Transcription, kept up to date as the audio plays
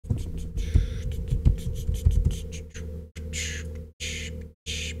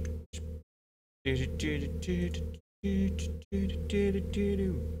What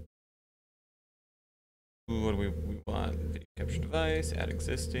do we want? Video capture device, add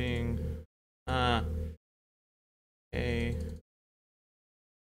existing. Okay.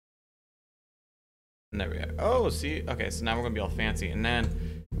 And there we are. Oh, see? Okay, so now we're gonna be all fancy, and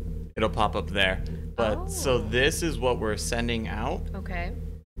then it'll pop up there. But so this is what we're sending out. Okay.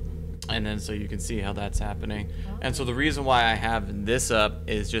 And then so you can see how that's happening. And so the reason why I have this up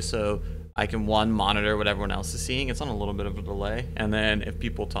is just so I can monitor what everyone else is seeing. It's on a little bit of a delay, and then if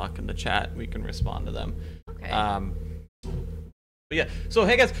people talk in the chat, we can respond to them. Okay. But yeah. So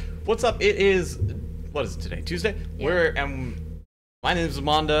hey guys, what's up? It is, what is it today? Tuesday. Yeah. My name is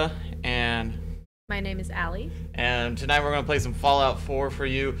Amanda, and my name is Allie. And tonight we're gonna play some Fallout 4 for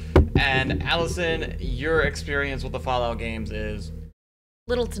you. And Allison, your experience with the Fallout games is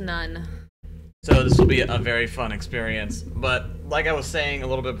little to none. So this will be a very fun experience. But like I was saying a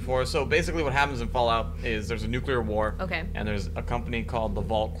little bit before, so basically what happens in Fallout is there's a nuclear war. Okay. And there's a company called the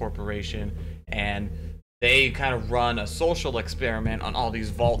Vault Corporation, and they kind of run a social experiment on all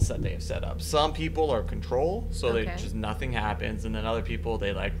these vaults that they've set up. Some people are control, so they just nothing happens, and then other people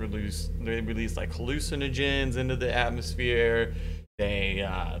they release like hallucinogens into the atmosphere. They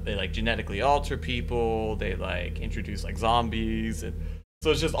like genetically alter people. They like introduce like zombies, and so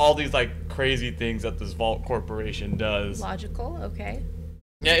it's just all these like crazy things that this Vault Corporation does. Logical, okay.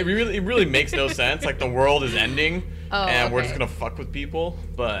 Yeah, it really makes no sense. Like the world is ending, and we're just gonna fuck with people,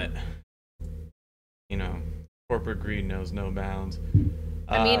 but you know, corporate greed knows no bounds.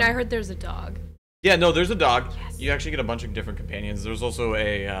 I mean, I heard there's a dog. Yeah, no, there's a dog. Yes. You actually get a bunch of different companions. There's also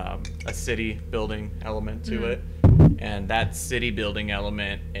a city building element to it, and that city building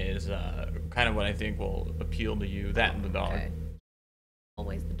element is kind of what I think will appeal to you. That and the dog. Okay.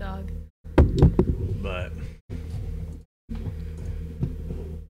 Always the dog. But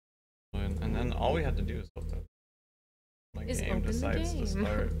and then all we have to do is hope that my game decides to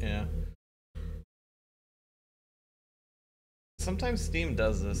start. Yeah. Sometimes Steam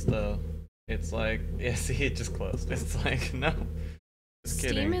does this though. It's like, yeah, see, it just closed. It's like, no, just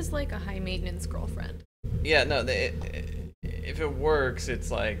Steam kidding. is like a high maintenance girlfriend. Yeah, no, if it works,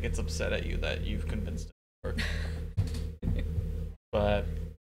 it's like it's upset at you that you've convinced it to work. But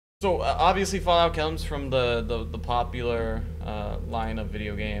so obviously Fallout comes from the popular line of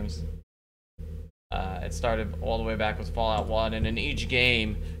video games. It started all the way back with Fallout 1, and in each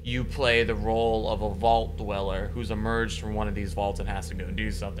game you play the role of a vault dweller who's emerged from one of these vaults and has to go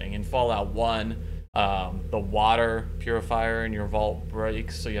do something. In Fallout 1, the water purifier in your vault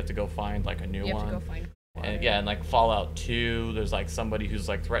breaks, so you have to go find like a new one. You have to go find water. And yeah, and like Fallout 2, there's like somebody who's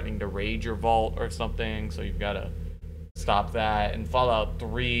like threatening to raid your vault or something, so you've got to stop that. In Fallout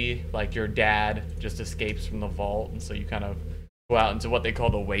 3, like your dad just escapes from the vault, and so you kind of go out into what they call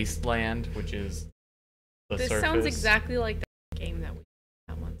the wasteland, which is the surface. Sounds exactly like the game that we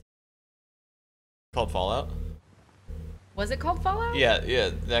had once. Called Fallout? Was it called Fallout? Yeah,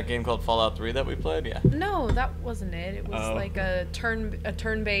 that game called Fallout 3 that we played, yeah. No, that wasn't it. It was like a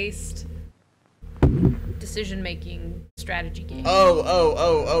turn-based decision-making strategy game. What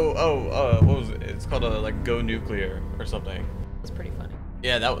was it? It's called like Go Nuclear or something. It was pretty funny.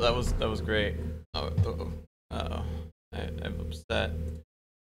 Yeah, that was great. I've upset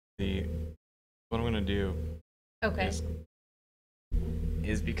the. What I'm gonna do. Okay.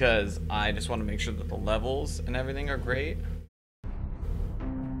 Is because I just want to make sure that the levels and everything are great.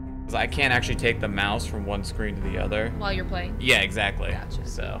 Because I can't actually take the mouse from one screen to the other. While you're playing? Yeah, exactly. Gotcha.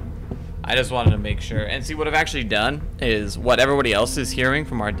 So I just wanted to make sure. And see, what I've actually done is what everybody else is hearing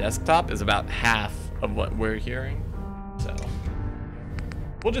from our desktop is about half of what we're hearing. So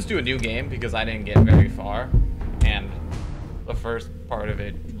we'll just do a new game because I didn't get very far. And the first part of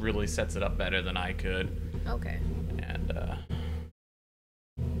it really sets it up better than I could. Okay. And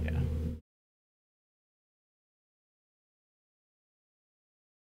yeah.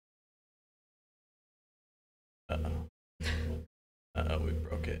 Uh-oh, we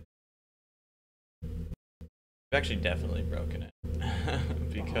broke it. We've actually definitely broken it.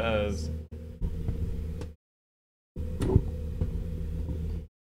 Because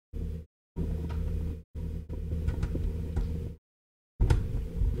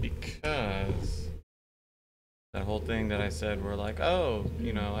that whole thing that I said, we're like, oh,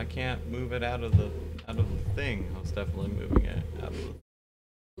 you know, I can't move it out of the thing. I was definitely moving it out of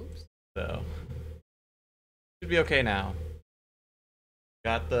the. Oops. So should be okay now.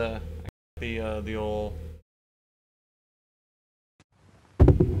 Got the old.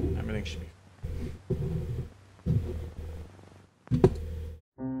 Everything should be.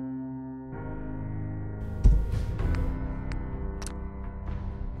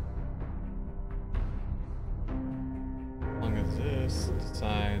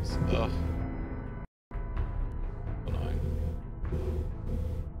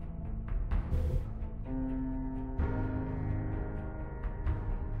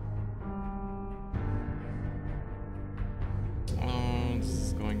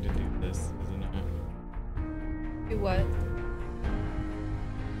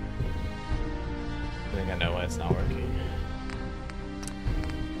 it's not working.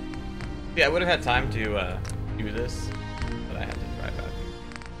 Yeah, I would have had time to do this, but I had to drive out.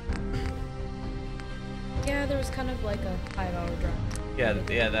 Yeah, there was kind of like a 5-hour drive. Yeah,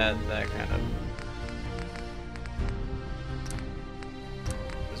 yeah, that kind of.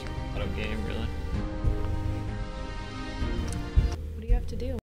 This auto game, really. What do you have to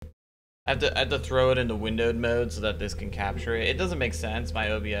do? I have to throw it into windowed mode so that this can capture it. It doesn't make sense.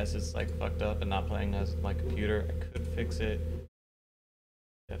 My OBS is like fucked up and not playing as my computer. I could fix it.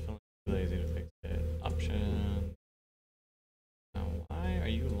 Definitely too lazy to fix it. Option. Now, why are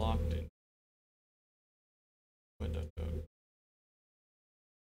you locked in window mode?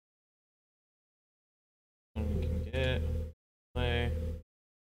 We can get play.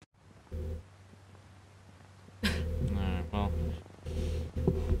 Alright, well.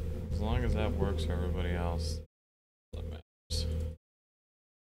 As long as that works for everybody else, that matters.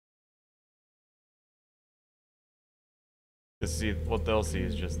 To see what they'll see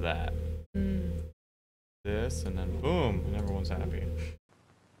is just that. This, and then boom, and everyone's happy.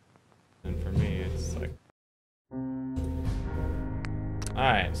 And for me, it's like.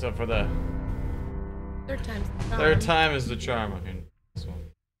 Alright, so for the third time is the charm. Okay, this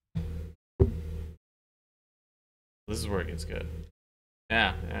one. This is where it gets good.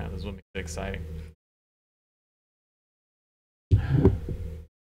 Yeah, this is what makes it exciting.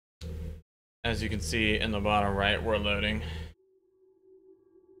 As you can see in the bottom right, we're loading.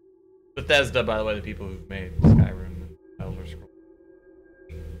 Bethesda, by the way, the people who've made Skyrim and Elder Scrolls.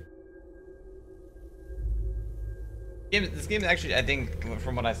 This game actually, I think,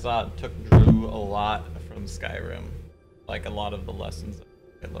 from what I saw, drew a lot from Skyrim. Like a lot of the lessons that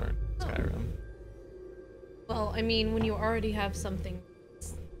I learned in Skyrim. Well, I mean, when you already have something.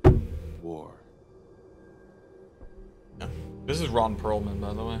 War. Yeah. This is Ron Perlman,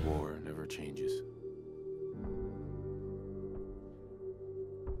 by the way. War never changes.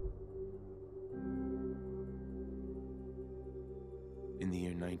 In the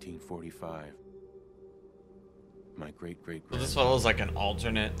year 1945, my great-great-grandfather... This follows like an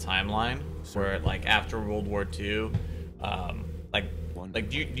alternate timeline where, like, after World War II,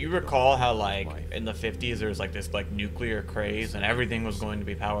 do you recall how, like, in the 50s there was like this like nuclear craze and everything was going to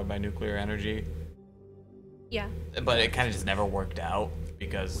be powered by nuclear energy? Yeah. But it kind of just never worked out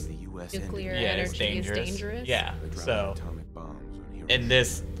because the US nuclear energy is dangerous. Yeah. So in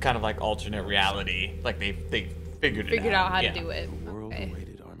this kind of like alternate reality, like they figured out how to do it. The world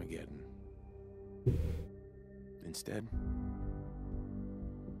awaited Armageddon. Instead,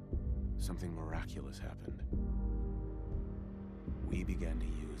 something miraculous happened. We began to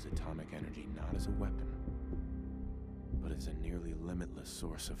use atomic energy not as a weapon, but as a nearly limitless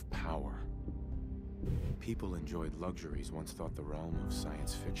source of power. People enjoyed luxuries once thought the realm of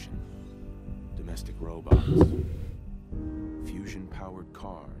science fiction. Domestic robots, fusion-powered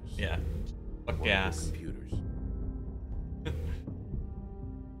cars, fuck gas, computers. But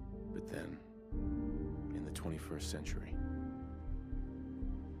then, in the 21st century,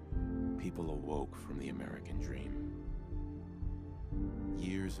 people awoke from the American dream.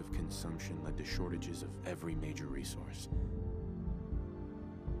 Years of consumption led to shortages of every major resource.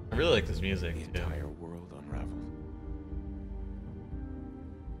 I really like this music. The entire world unraveled.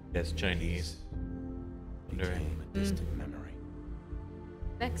 It's Chinese. Became a distant memory.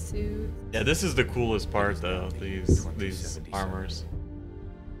 Mech suit. Yeah, this is the coolest part though. These armors.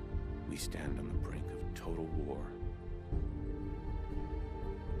 We stand on the brink of total war,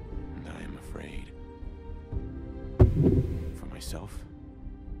 and I am afraid for myself,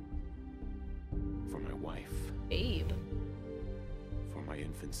 for my wife, Babe. for my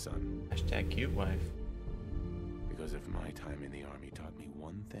infant son. Hashtag cute wife. Because if my time in the army taught me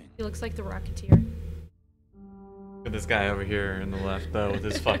one thing, He looks like the Rocketeer. Look at this guy over here in the left though with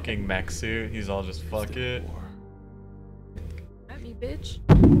his fucking mech suit. He's all just fuck it. war. At me, bitch.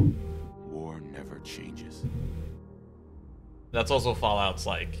 War never changes. That's also Fallout's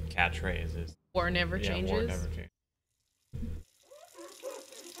like catchphrase is War never changes. War never changes.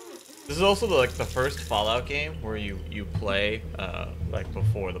 This is also the first Fallout game where you play like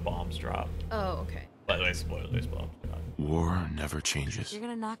before the bombs drop. Oh, okay. By the way, spoilers, bombs drop. War never changes. You're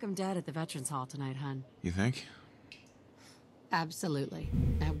gonna knock him dead at the Veterans Hall tonight, hun. You think? Absolutely.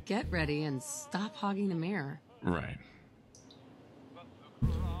 Now get ready and stop hogging the mirror. Right.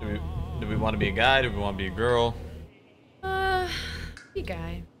 Do we want to be a guy? Do we want to be a girl? You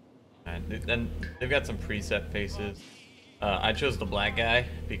guy. And then they've got some preset faces. I chose the black guy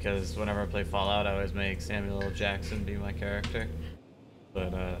because whenever I play Fallout, I always make Samuel L. Jackson be my character.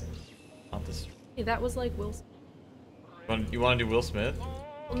 But not this. Hey, that was like Will. You want to do Will Smith?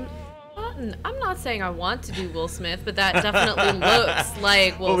 Not I'm not saying I want to do Will Smith, but that definitely looks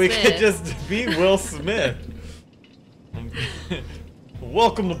like Will But we Smith. could just be Will Smith.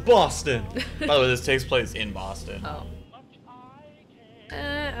 Welcome to Boston. By the way, this takes place in Boston. Oh.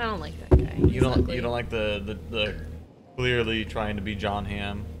 I don't like that guy. You don't like the clearly trying to be Jon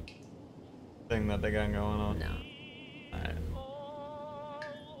Hamm thing that they got going on? No. Alright.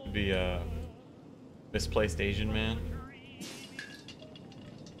 Could be a misplaced Asian man.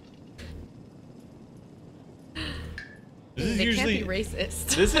 They can't be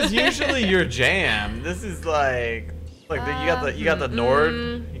racist. This is usually your jam. This is like you got the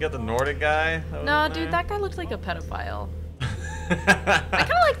Nordic guy. No, dude, that guy looked like a pedophile. I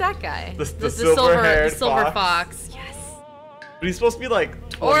kind of like that guy. The silver fox. Yes. But he's supposed to be like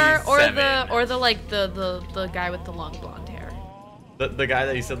 27. Or the guy with the long blonde hair. The guy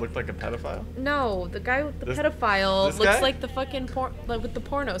that you said looked like a pedophile? No, the guy with the pedophile this looks guy? like the fucking with the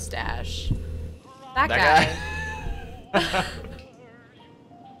porno stash. That guy.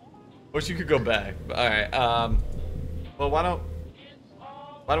 Wish you could go back. All right. Well, why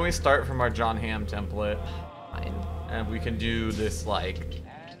don't we start from our Jon Hamm template? Fine. And we can do this like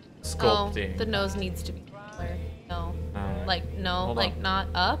sculpting. Oh, the nose needs to be smaller. No. Alright. Like no, Hold like on. not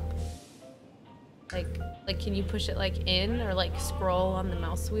up. Like can you push it like in or like scroll on the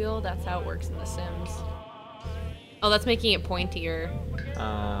mouse wheel? That's how it works in The Sims. Oh, that's making it pointier.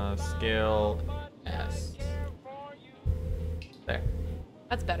 Scale S. There.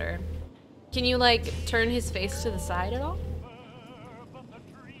 That's better. Can you like turn his face to the side at all?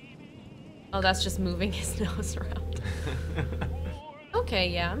 Oh, that's just moving his nose around. Okay,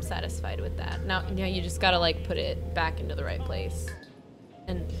 yeah, I'm satisfied with that. Now you just gotta like put it back into the right place.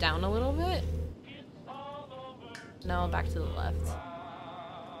 And down a little bit. No, back to the left.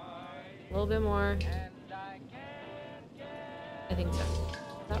 A little bit more. I think so.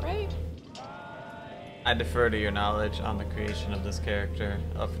 Is that right? I defer to your knowledge on the creation of this character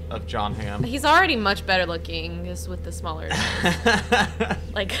of Jon Hamm. He's already much better looking just with the smaller nose.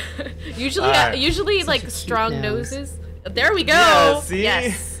 Like usually Alright. usually like cute strong nose. noses. There we go. Yeah, see?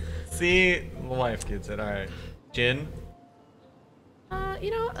 Yes. See? My wife gets it. Alright. Jin?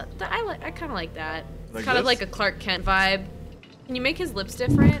 I kind of like that. It's Like kind of this? like a Clark Kent vibe. Can you make his lips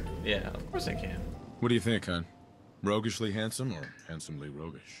different? Yeah, of course I can. What do you think, hon? Roguishly handsome or handsomely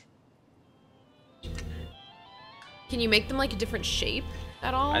roguish? Can you make them like a different shape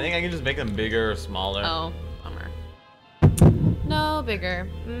at all? I think I can just make them bigger or smaller. Oh, bummer. No, bigger.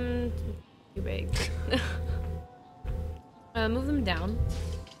 Too big. Move them down.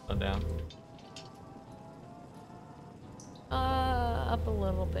 Oh, down. Up a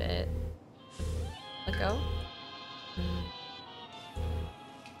little bit. Let go.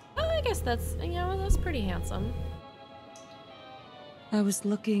 Oh, I guess that's that's pretty handsome. I was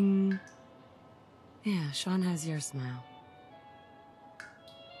looking. Yeah, Sean has your smile.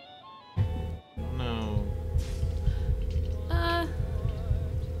 No.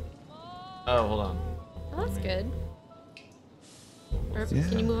 Oh, hold on. Oh, that's good. Or Yeah,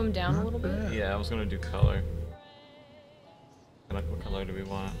 can you move them down a not little bit? bad. Yeah, I was gonna do color. Like, what color do we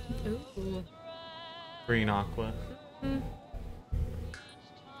want? Ooh. Green aqua. Mm.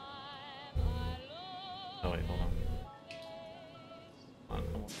 Oh wait, hold on. Come on.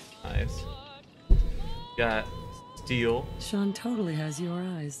 Nice. Got steel. Sean totally has your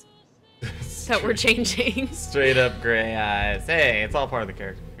eyes. That we're changing. Straight up gray eyes. Hey, it's all part of the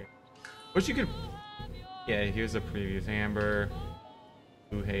character. Which you could. Yeah, here's a previous amber,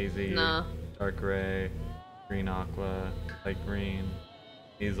 blue hazy, Nah. dark gray, green aqua, light green,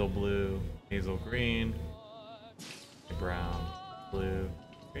 hazel blue, hazel green, brown, blue,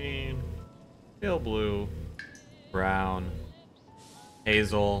 green, pale blue, brown,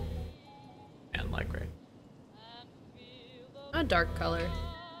 hazel, and light gray. A dark color.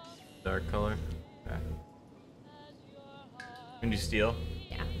 Dark color. Okay. Can you steel?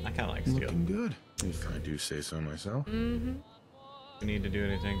 Yeah. I kind of like steel. Looking good, if I do say so myself. Mm-hmm. We need to do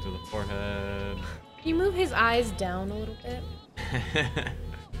anything to the forehead. Can you move his eyes down a little bit?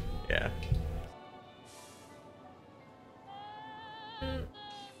 Yeah.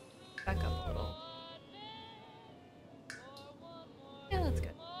 Back up a little. Yeah, that's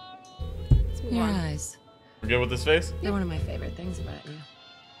good. Let's move Your on. eyes. We're good with this face? They're one of my favorite things about you.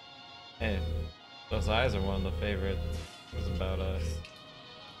 Hey, those eyes are one of the favorite things about us.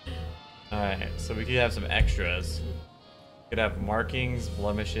 Alright, so we could have some extras. We could have markings,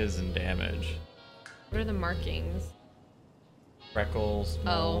 blemishes, and damage. What are the markings? Freckles,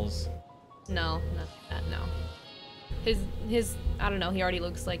 moles. No, not that, no. His, I don't know, he already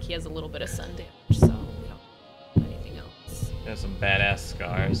looks like he has a little bit of sun damage, so we don't do anything else. We have some badass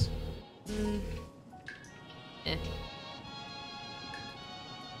scars. Eh.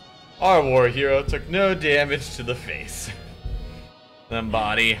 Our war hero took no damage to the face. Then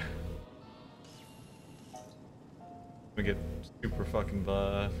body. We get super fucking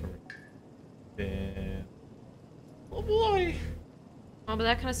buff. Yeah. Oh boy. Oh, but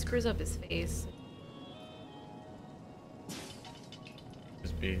that kind of screws up his face.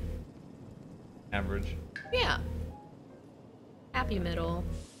 Just be average. Yeah. Happy middle.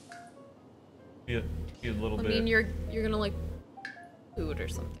 Be a little I bit. mean, you're gonna like food or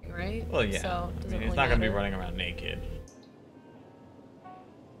something, right? Well, yeah. So, I doesn't mean, really it's not gonna be matter. running around naked.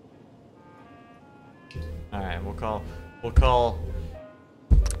 All right, we'll call it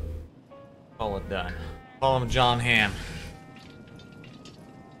done. Call him Ft.Jon Hamm.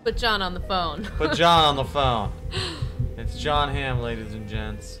 Put John on the phone. Put John on the phone. It's Ft.Jon Hamm, ladies and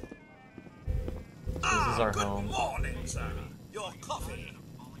gents. This is our home. Good morning, sir. Your coffee.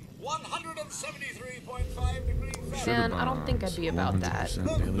 173.5 degrees Fahrenheit. Man, I don't think I'd be about that.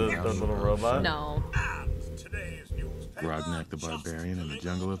 100% daily The calorie little growth. robot. No. And today's newspaper. Rodneck the Barbarian in the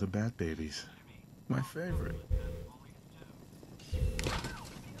Jungle of the Bat Babies. My favorite.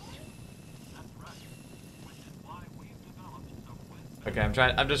 Okay, I'm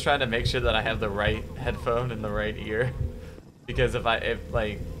just trying to make sure that I have the right headphone in the right ear, because if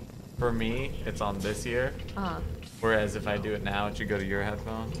for me it's on this ear, whereas if I do it now it should go to your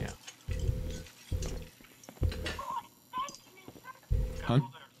headphone. Yeah. Hun?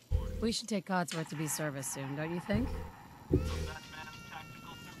 We should take Codsworth to be serviced soon, don't you think?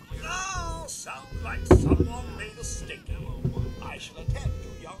 Oh, sounds like someone made a statement. I shall attend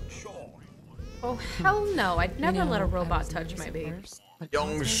to young Sean. Oh, hell no. I'd never You know, let a I robot was touch my nervous at baby. first, but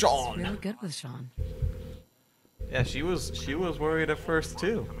Young Codsworth's Sean. really good with Sean. Yeah, she was worried at first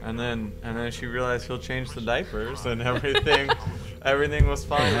too, and then she realized he'll change the diapers and everything was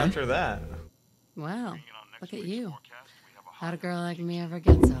fine after that. Wow, look at you. How'd a girl like me ever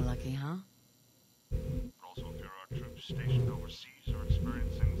get so lucky, huh? Also, there are troops stationed overseas are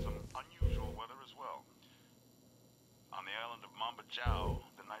experiencing some unusual weather as well. On the island of Mamba Jao,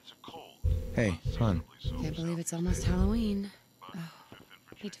 the nights are cold. Hey, hun. Can't believe it's almost Halloween. Oh,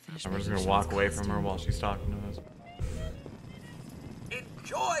 need to finish I'm just making gonna Sean's walk away from her costume. while she's talking to us.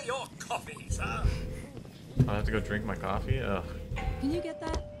 Enjoy your coffee, sir. I have to go drink my coffee. Ugh. Can you get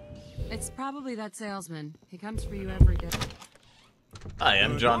that? It's probably that salesman. He comes for you every day. I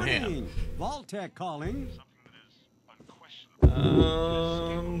am Ft.Jon Hamm. Vaultec calling.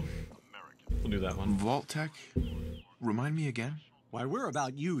 We'll do that one. Vault Tech? Remind me again? Why, we're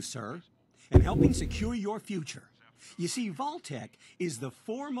about you, sir, and helping secure your future. You see, Vaultec is the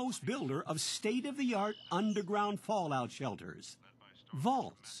foremost builder of state-of-the-art underground fallout shelters.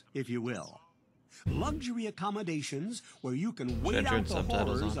 Vaults, if you will. Luxury accommodations where you can wait out Entrance the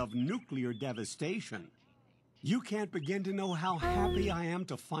subtitles horrors on. of nuclear devastation. You can't begin to know how happy I am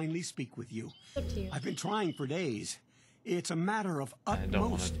to finally speak with you. Up to you. I've been trying for days. It's a matter of I don't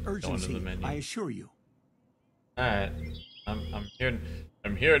wanna utmost go into the urgency, menu. I assure you. All right, I'm here.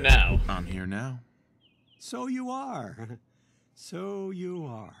 I'm here now. I'm here now. So you are. So you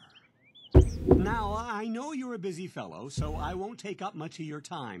are. Now, I know you're a busy fellow, so I won't take up much of your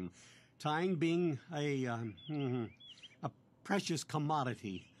time. Time being a precious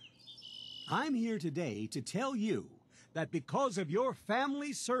commodity. I'm here today to tell you that because of your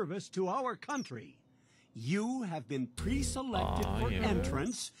family service to our country, you have been pre-selected Aw, for yeah.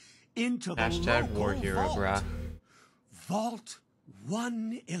 entrance into the Hashtag local war hero, vault. brah. Vault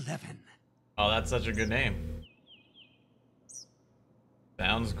 111. Oh, that's such a good name.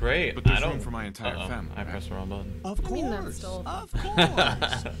 Sounds great. But there's I don't. room for my entire Uh-oh, family, I right? pressed the wrong button. Of course. mean, that's still- Of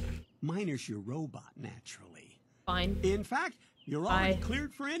course. Miner's your robot, naturally. Fine. In fact, you're already Bye.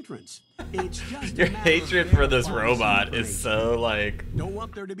 cleared for entrance. It's just Your a matter of hatred for this verifying some robot is information. so like. Don't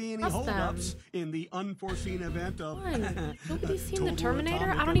want there to be any Trust holdups in the unforeseen event of Come on. Nobody's seen the total Terminator?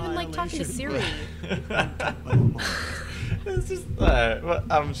 I atomic don't even like talking to Siri. annihilation. It's just. Well,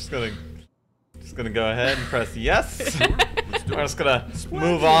 I'm just gonna go ahead and press yes. We're just gonna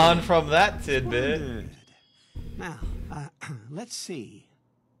move on from that tidbit. Good. Now, let's see.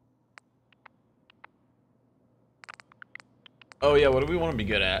 Oh yeah, what do we want to be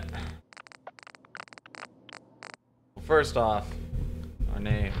good at? Well, first off, our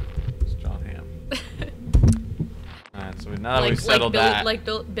name is Ft.Jon Hamm. Alright, so now that we've settled that.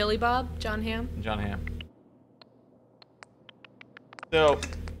 Billy Bob, Ft.Jon Hamm. Ft.Jon Hamm. So,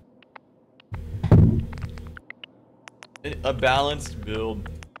 a balanced build,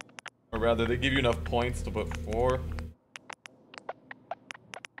 or rather, they give you enough points to put 4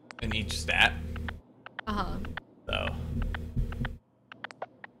 in each stat. Uh huh. So,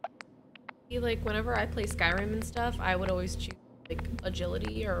 Like, whenever I play Skyrim and stuff, I would always choose, like,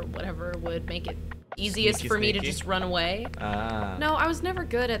 agility or whatever would make it easiest Sneaky, for me to sneaky? just run away. Ah. No, I was never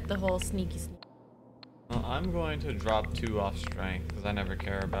good at the whole sneaky. Well, I'm going to drop 2 off strength because I never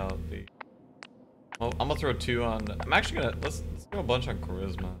care about the. Well, I'm gonna throw 2 on. I'm actually gonna let's go a bunch on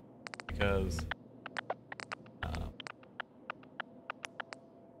charisma because I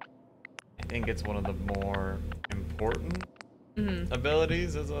think it's one of the more important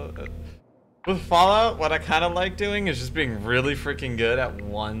abilities as a. With Fallout, what I kind of like doing is just being really freaking good at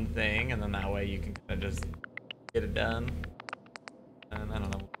one thing, and then that way you can kind of just get it done. And I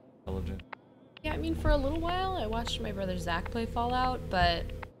don't know, intelligent. Yeah, I mean, for a little while, I watched my brother Zach play Fallout, but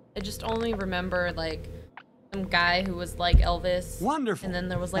I just only remember, like, some guy who was like Elvis. Wonderful. And then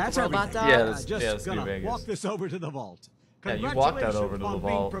there was, like, That's a robot everything. dog. Yeah, Just it's New gonna Vegas. walk this over to the vault. Yeah, you walked that over to the Congratulations on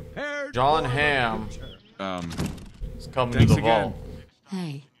being vault. prepared Jon for the Hamm future. is coming to Thanks the again. vault.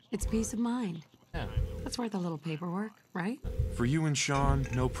 Hey, it's peace of mind. Yeah. That's worth a little paperwork, right? For you and Sean,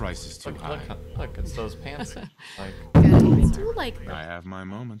 no price is too Look, high. look, it's those pants. Like, I do like I that. have my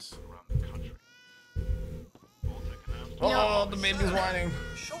moments. oh, the baby's whining.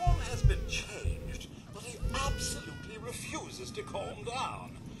 Sean has been changed, but he absolutely refuses to calm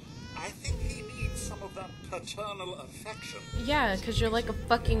down. I think he needs some of that paternal affection. Yeah, because you're like a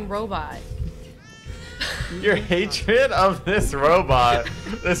fucking robot. Your hatred of this robot,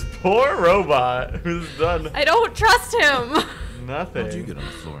 this poor robot who's done I don't trust him. nothing. How'd you get on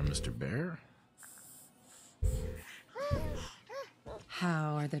the floor, Mr. Bear?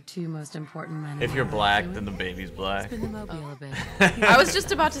 How are the 2 most important men? If in you're your black, life then the baby's black. doing? Spin the mobile a bit. I was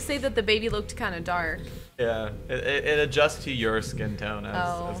just about to say that the baby looked kind of dark. Yeah, it adjusts to your skin tone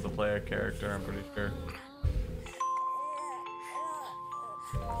Oh. as the player character, I'm pretty sure.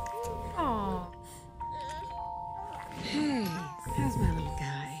 Aww. Hey, how's my little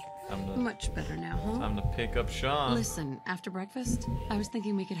guy? Time to, Much better now, huh? time to pick up Sean. Listen, after breakfast, I was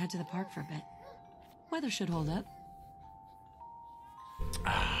thinking we could head to the park for a bit. Weather should hold up.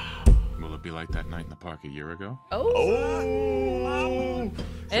 Will it be like that night in the park a year ago? Oh!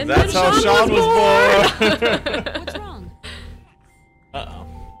 And That's then how Sean was born! What's wrong? Uh-oh.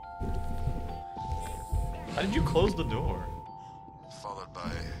 How did you close the door? Followed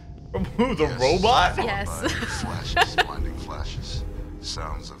by From who, the robot? Yes. flashes, blinding flashes,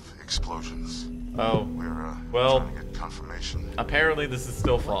 sounds of explosions. Oh, We're well, trying to get confirmation. apparently this is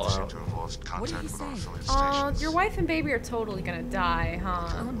still Seem Fallout. to have lost contact with our affiliate Aw, stations. your wife and baby are totally gonna die,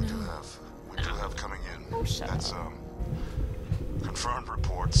 huh? We do have coming in. Oh, shut That's up. confirmed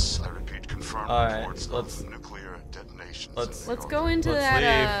reports. I repeat, confirmed Alright, reports let's- of nuclear detonations. let's- Let's go into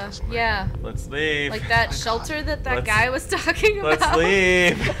Let's that, yeah. Let's leave. Like that shelter that Let's- guy was talking about. Let's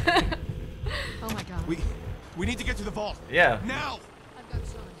leave. Oh my god. We need to get to the vault. Yeah. Now!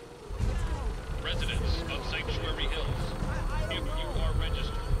 Residents of Sanctuary Hills, if you are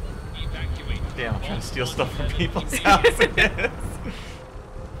registered, evacuate. Damn, I'm trying to steal stuff from people's houses.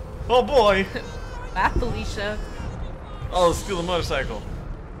 Oh boy. Bye, Felicia. Oh, let's steal the motorcycle.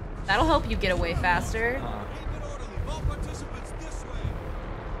 That'll help you get away faster.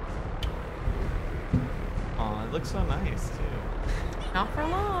 Oh, it looks so nice too. Not for It's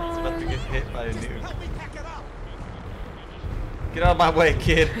about to long. get hit by a nuke. Get out of my way,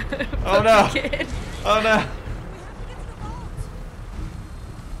 kid. Oh no. Kid. Oh no.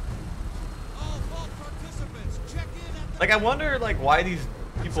 Like I wonder like why these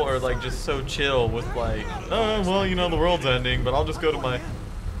people are like just so chill with like, oh well, you know the world's ending, but I'll just go to my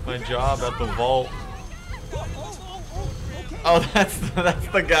job at the vault. Oh, that's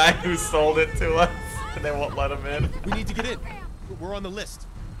the guy who sold it to us, and they won't let him in. We need to get in. We're on the list.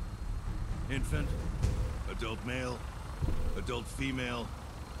 Infant, adult male, adult female.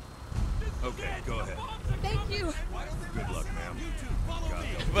 Okay, go ahead. Thank you. Good luck, ma'am.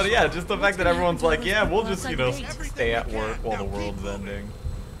 But yeah, just the fact that everyone's like, yeah, we'll just stay at work while the world's ending.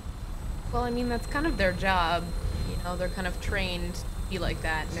 Well, I mean, that's kind of their job. You know, they're kind of trained to be like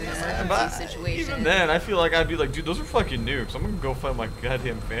that in an emergency But situation. even then, I feel like I'd be like, dude, those are fucking nukes. I'm gonna go find my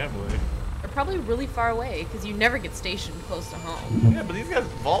goddamn family. They're probably really far away because you never get stationed close to home. Yeah, but these guys,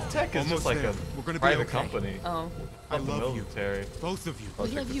 Vault Tech is just Almost like there. a We're gonna be private okay. company. Oh. I Not the love you. military. Both of you. I'll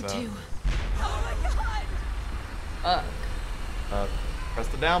We check love you this out. too. Fuck. Press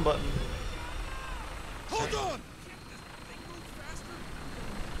the down button. Hold on!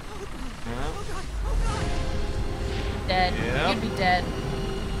 Yeah. Dead. Yeah. You'd be dead.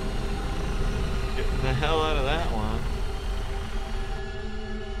 Getting the hell out of that one.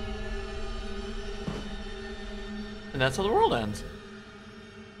 And that's how the world ends.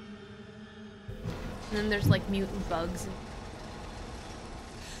 And then there's like mutant bugs.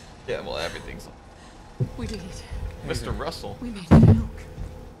 Yeah, well, everything's on. We did it. Mr. Russell. We made it.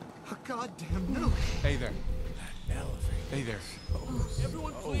 A goddamn nuke. Hey there. Hey there.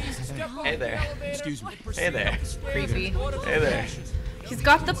 Everyone, please step off Hey the there. elevator. Excuse me. Hey there. Creepy. Hey there. He's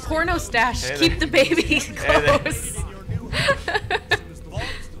got the porno stash. Hey Keep there. the baby there. close. Vault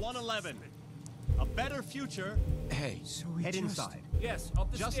 111. A better future. Hey, so we Head inside. Yes,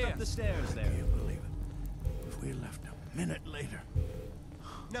 up the Just stairs. up the stairs there. Believe it. If we left a minute later.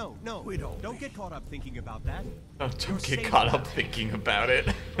 No, we don't. Don't get caught up thinking about that. Don't get caught up thinking about it.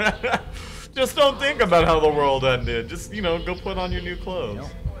 Just don't think about how the world ended. Just, you know, go put on your new clothes.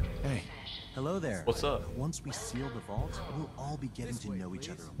 Hey. Hello there. What's up? Once we seal the vault, we'll all be getting to know each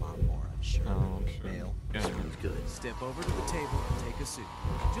other a lot more, I'm sure. Oh, I'm sure. Dale, Yeah. good. Step over to the table and take a seat.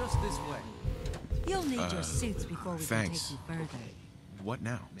 Just this way. You'll need your suits before we thanks. can take you further. What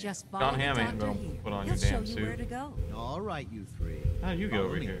now? Just follow Jon the Hamm ain't doctor gonna here. put on He'll your damn show you suit. where to go. All right, you three. How'd you get Follow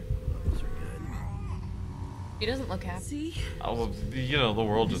over me. here? Those are good. He doesn't look happy. See? Oh, well, you know, the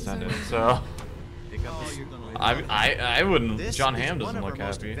world just ended, so... Pick up the you're gonna I wouldn't... This Jon is Hamm one doesn't of look our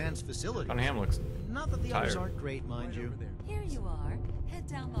most happy. advanced facilities. Jon Hamm looks... Not that the others tired. aren't great, mind you. Here you are. Head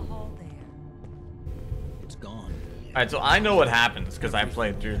down the hall there. It's gone. Alright, so I know what happens, because I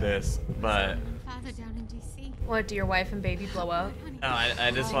played through this, but... Father down in D.C. What, do your wife and baby blow up? No,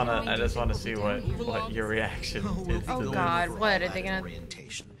 I just wanna see what your reaction is to Oh this. God, what, are they gonna...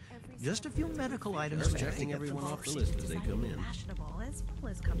 Orientation. Just a few medical items checking everyone off the list as they come in. Fashionable as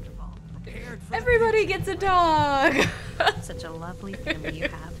well as comfortable. Everybody gets a dog! Such a lovely family you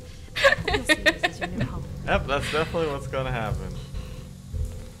have. You'll see this as your new home. Yep, that's definitely what's gonna happen.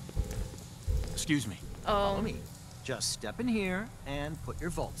 Excuse me. Follow Oh, me. Just step in here and put your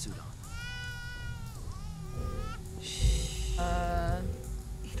vault suit on.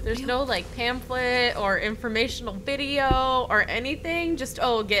 there's no like pamphlet or informational video or anything. Just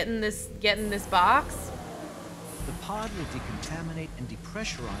get in this box. The pod will decontaminate and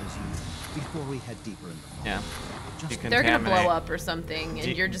depressurize you before we head deeper in the vault. Yeah. Just They're gonna blow Decontaminate. up or something,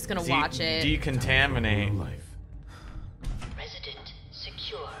 and you're just gonna watch it. Decontaminate. Resident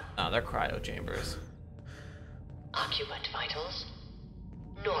secure. Oh, they're cryo chambers. Occupant vitals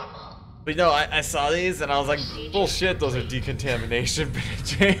normal. But no, I saw these and I was like, bullshit, those are decontamination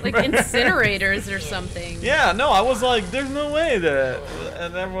chambers. Like incinerators or something. Yeah, no, I was like, there's no way that.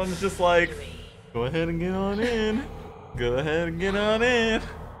 And everyone's just like, go ahead and get on in. Go ahead and get on in.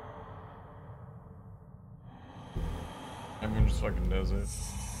 Everyone just fucking knows it.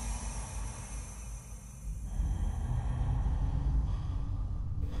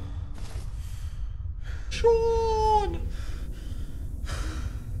 Sean!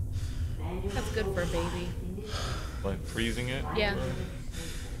 That's good for a baby. Like freezing it? Yeah.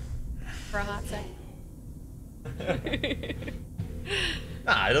 For a hot sec.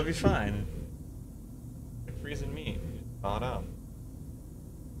 Nah, it'll be fine. Like freezing meat. Thaw it out.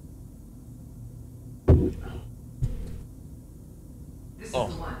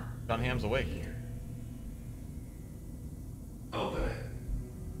 Oh, Jon Hamm's awake. Open it.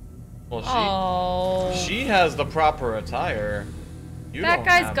 Well, she has the proper attire. You That don't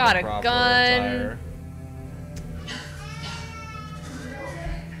guy's have got the a proper gun. attire.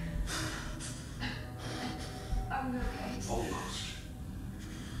 Almost.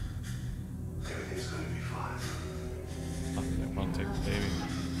 Everything's gonna be fine. I want to take the baby.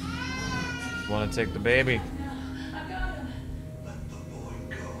 Want to take the baby? Let the boy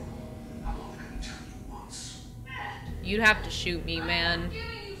go. I'm only gonna tell you once. You'd have to shoot me, man.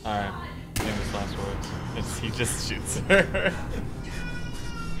 Alright. Famous last words. He just shoots her.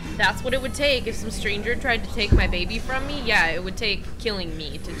 That's what it would take if some stranger tried to take my baby from me. Yeah, it would take killing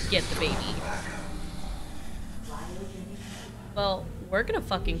me to get the baby. Well, we're gonna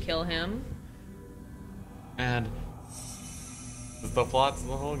fucking kill him. And this is the plots of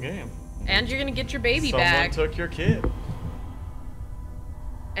the whole game. And you're gonna get your baby Someone back. took your kid.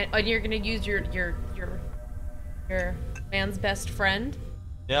 And you're gonna use your man's best friend.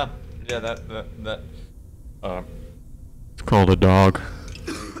 Yeah, that it's called a dog.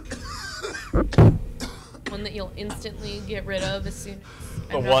 One that you'll instantly get rid of as soon as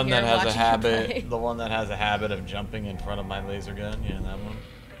The I'm not one here that has a watching you play. habit, the one that has a habit of jumping in front of my laser gun. Yeah, that one.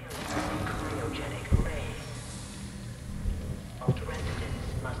 Cryogenic array. All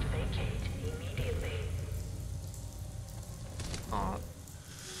residents must vacate immediately. Oh,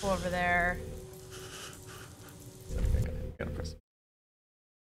 go over there. Gotta press.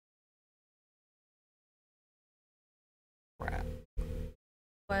 Crap.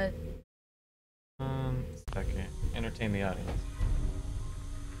 What? Second. Entertain the audience.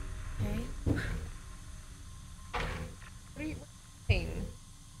 Okay. What are you saying?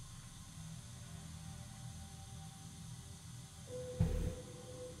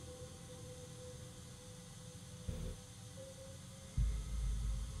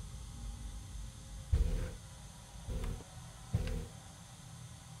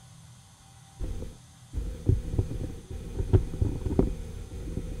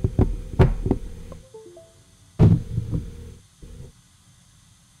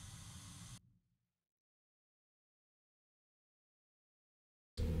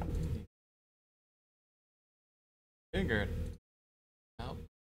 Figured. Nope.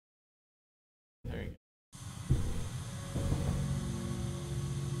 There you go.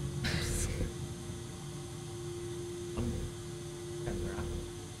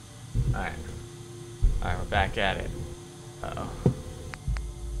 Alright. Alright, we're back at it. Uh-oh.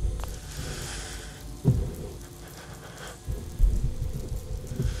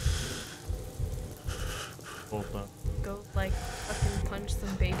 Go like fucking punch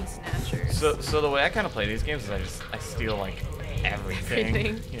some baby snatchers. So the way I kind of play these games is I steal like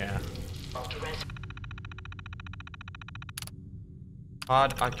everything. Yeah.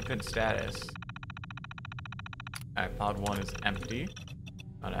 Pod occupant status. Alright, pod 1 is empty.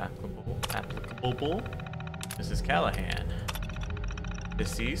 Not applicable. This is Callahan.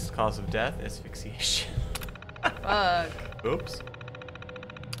 Deceased, cause of death, asphyxiation. Fuck. Oops.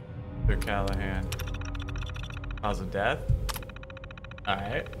 Sir Callahan. Cause of death.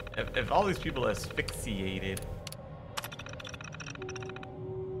 Alright. If all these people are asphyxiated.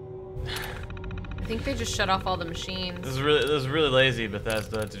 I think they just shut off all the machines. This is really lazy,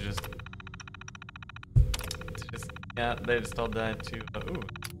 Bethesda, to just yeah, they just all died too. Ooh.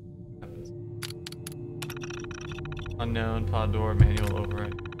 Happens. Unknown, pod door, manual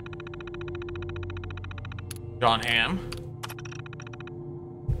override. Ft.Jon Hamm.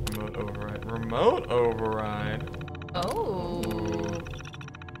 Remote override. Remote override. Oh.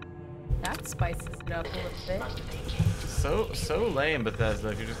 That spices it up a little bit. So lame, Bethesda,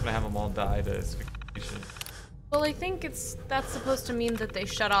 if you're just gonna have them all die to asphyxiation. Well, I think that's supposed to mean that they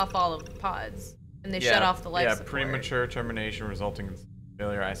shut off all of the pods. And they shut off the life support. Premature termination resulting in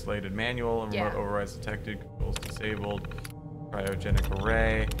failure, isolated manual, and remote overrides detected, controls disabled, cryogenic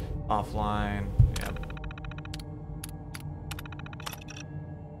array, offline, yeah.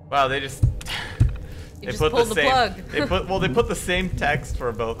 Wow, they just they put the plug. they put the same text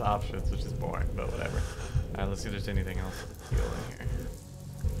for both options, which is boring, but whatever. Alright, let's see if there's anything else to deal in here.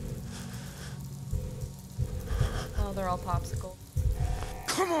 Oh, they're all popsicle.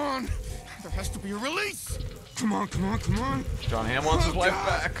 Come on! There has to be a release! Come on, come on, come on! Ft.Jon Hamm wants his wife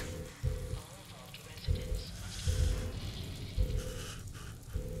back.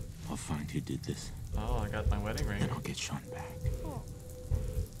 I'll find who did this. Oh, I got my wedding ring. And I'll get Sean back. Oh.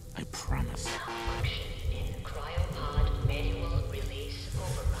 I promise. Cryopod manual release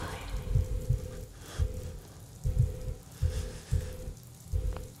override.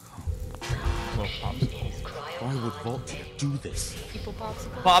 Why would Vault-Tec do this? People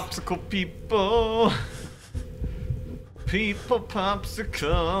popsicles? Popsicle people. People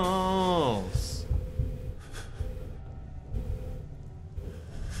popsicles.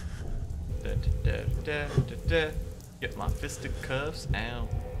 Get my fisticuffs out.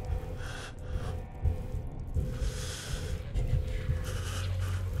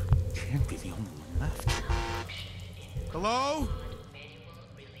 Can't be the only one left. Hello?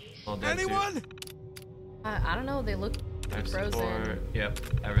 Anyone? I don't know. They look frozen. Yep,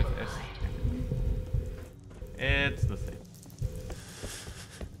 everything. It's the same.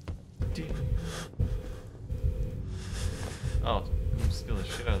 Oh, I'm steal the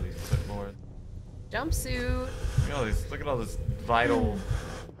shit out of these clipboards. Jumpsuit. Look at all this vital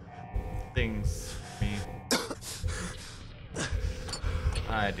things for me.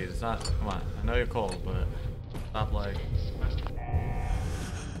 Alright, dude, it's not. Come on, I know you're cold, but stop like.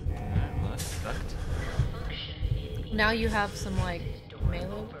 Alright, well, that sucked. Now you have some like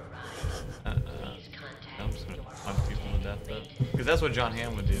melee. I'm just gonna punch people to death though. Because that's what Ft.Jon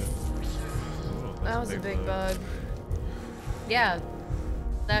Hamm would do. Ooh, That was a big bug. Yeah.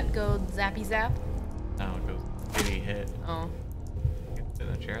 That go zappy zap? Now it goes kitty hit. Oh. You can sit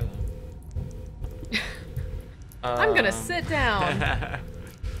in a chair though. I'm gonna sit down.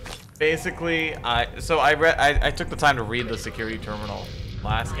 Basically, I took the time to read the security terminal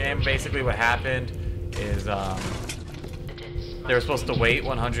last game. Basically what happened is they were supposed to wait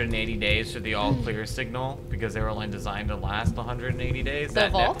 180 days for the all clear signal because they were only designed to last 180 days. The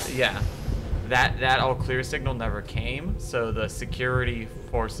vault? Yeah. That all clear signal never came, so the security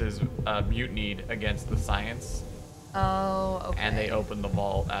forces mutinied against the science. Oh, okay. And they opened the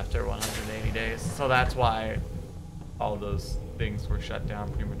vault after 180 days. So that's why all those things were shut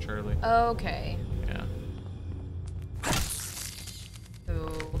down prematurely. Okay. Yeah.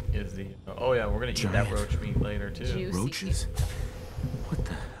 So Is the oh yeah, we're gonna eat that roach meat later too. Juicy. Roaches? What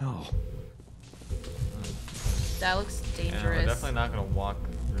the hell? That looks Yeah, dangerous. we're definitely not gonna walk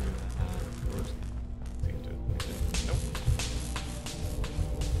through that. Nope.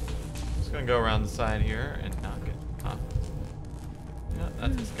 Just gonna go around the side here and not get caught. Yeah,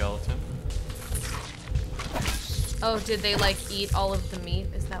 that's a skeleton. Oh, did they like eat all of the meat?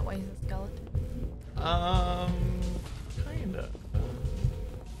 Is that why he's a skeleton? Kinda.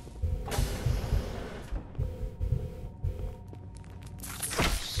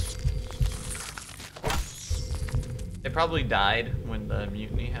 They probably died when the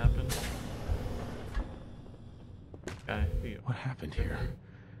mutiny happened. Okay. What happened here?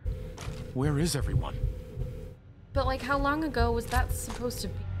 Where is everyone? But like, how long ago was that supposed to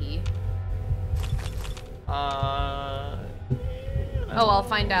be? Oh, I'll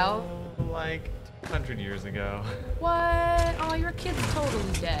find out. Like 200 years ago. What? Oh, your kid's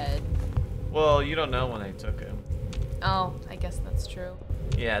totally dead. Well, you don't know when they took him. Oh, I guess that's true.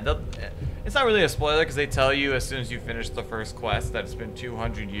 Yeah, it's not really a spoiler because they tell you as soon as you finish the first quest that it's been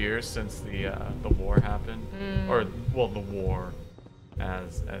 200 years since the war happened, or well, the war,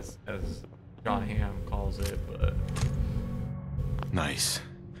 as Ft.Jon Hamm calls it. But nice.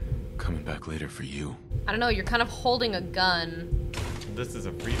 Coming back later for you. I don't know. You're kind of holding a gun. This is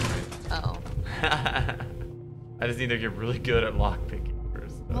a free fight. Oh. I just need to get really good at lockpicking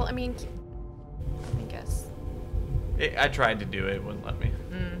first. Well, I mean, I guess. I tried to do it, it wouldn't let me.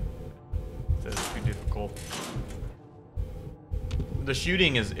 It's too difficult. The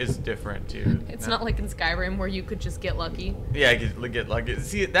shooting is different too. It's not like in Skyrim where you could just get lucky. Yeah, get lucky.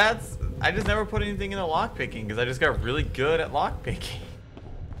 See, I just never put anything into lockpicking because I just got really good at lockpicking.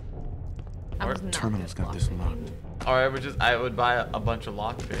 Terminal's got this locked. Or I would buy a bunch of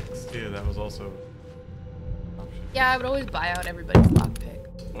lockpicks too. That was also an option. Yeah, I would always buy out everybody's lockpick.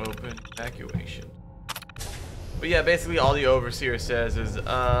 Open evacuation. But yeah, basically all the overseer says is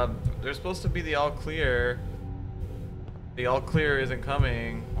there's supposed to be the all clear. The all clear isn't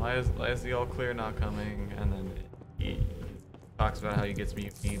coming. Why is the all clear not coming? And then he talks about how he gets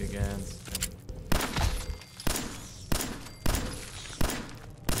mutinied against.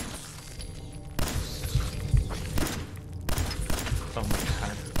 Oh my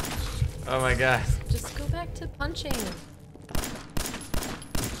god. Oh my god. Just go back to punching.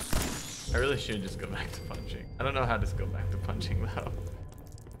 I really should just go back to punching. I don't know how to just go back to punching though.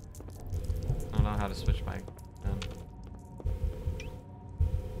 I don't know how to switch my gun.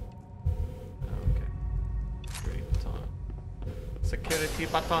 Okay. Security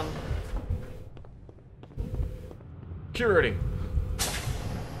button. Security.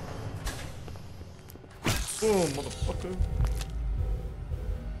 Boom, motherfucker.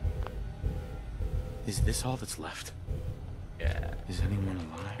 Is this all that's left? Yeah. Is anyone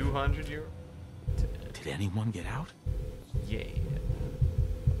alive? 200 euros? Did anyone get out? Yeah.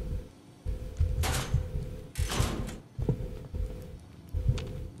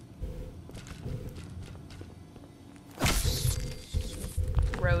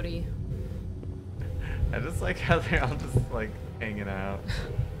 Roadie. I just like how they're all just like hanging out.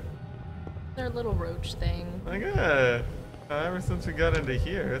 Their little roach thing. Like, ever since we got into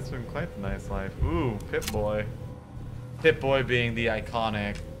here, it's been quite the nice life. Ooh, Pip-Boy. Pip-Boy being the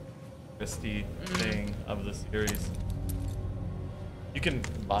iconic prestige thing of the series. You can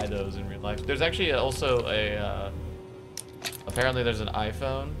buy those in real life. There's actually also a, apparently there's an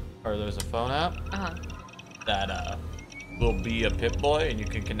iPhone, or there's a phone app that will be a Pip-Boy, and you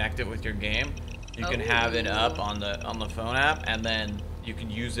can connect it with your game. You can have it up on the phone app, and then you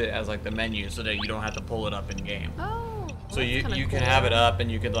can use it as like the menu so that you don't have to pull it up in game. Oh. So you can have it up,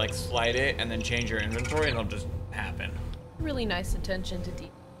 and you could like slide it and then change your inventory, and it'll just happen. Really nice attention to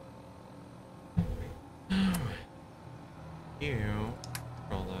detail. Ew.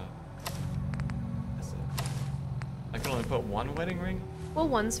 Roll that. That's it. I can only put one wedding ring? Well,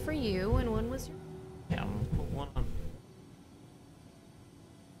 one's for you, and one was your... Yeah, I'm gonna put one on.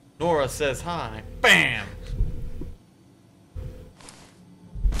 Nora says hi. Bam!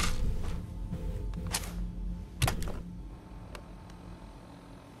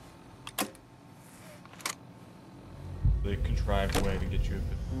 They contrived a way to get you a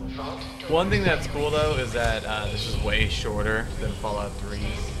bit. One thing that's cool though is that this is way shorter than Fallout 3's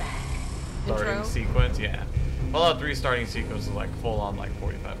starting sequence. Yeah, Fallout 3 starting sequence is like full on like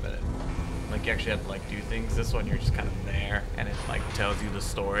 45 minutes. Like you actually have to like do things. This one you're just kind of there, and it like tells you the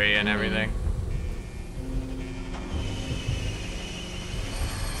story and everything.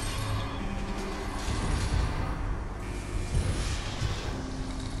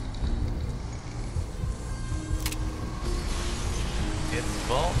 It's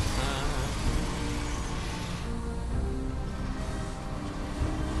vault time.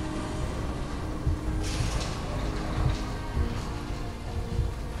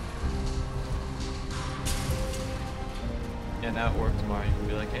 Yeah, now it works tomorrow. You can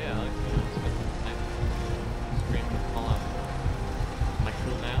be like, hey, Alex, scream and call out. Am I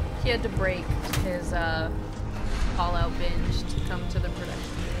cool now? He had to break his Fallout binge to come to the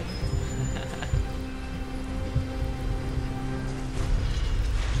production meeting.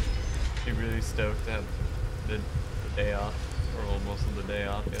 stoked to have the day off, or well, most of the day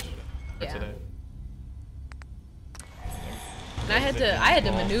off yesterday or Yeah. today. And I had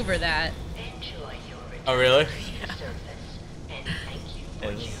to maneuver that. Oh really?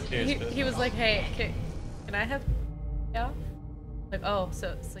 Yeah. He was like, "Hey, can I have day off?" Like, "Oh,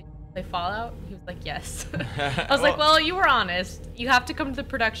 so you play Fallout?" He was like, "Yes." I was like, "Well, you were honest. You have to come to the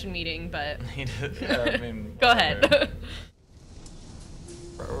production meeting, but Yeah, I mean, go ahead."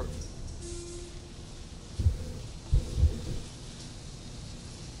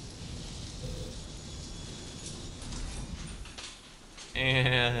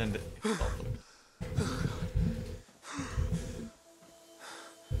 And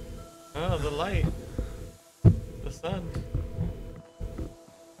oh, the light, the sun.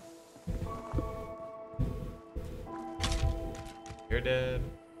 You're dead.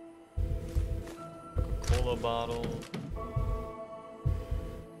 Coca-Cola bottle.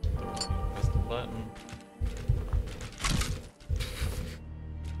 Press the button.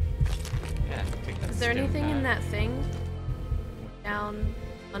 Yeah, take that. Is there stim anything in pack. that thing down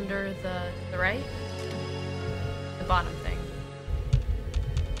under the right? The bottom thing.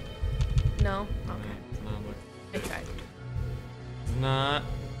 No? Okay. It's not like I tried. it's not.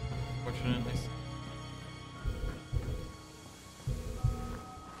 Fortunately.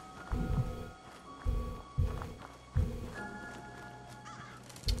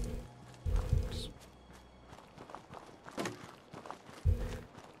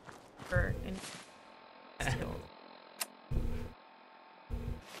 For any steel.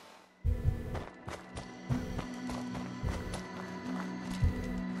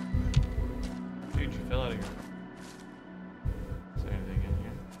 Dude, you fell out of your. Is there anything in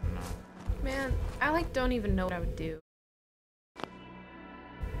here? No. Man, I like don't even know what I would do. You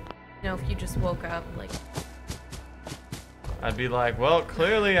know, if you just woke up like I'd be like, well,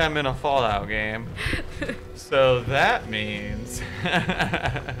 clearly I'm in a Fallout game. So that means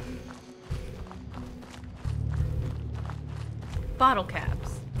bottle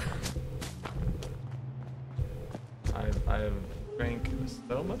caps. I have drank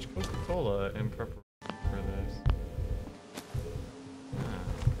so much Coca-Cola in preparation for this.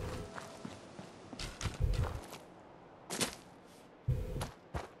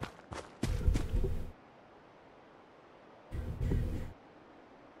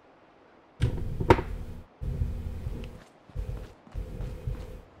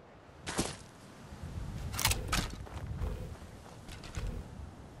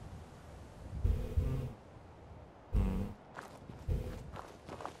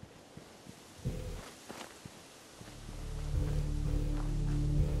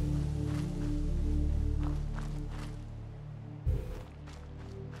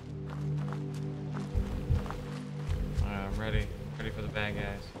 I'm ready for the bad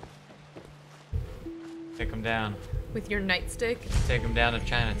guys. Take them down. With your nightstick. Take them down to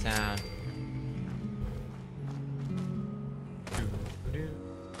Chinatown.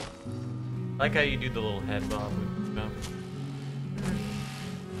 I like how you do the little head bob with the jump.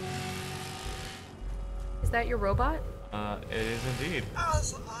 Is that your robot? It is indeed.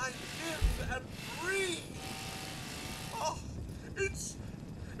 As I live and breathe. Oh, it's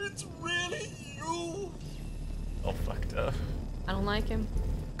really you. All fucked up. I don't like him.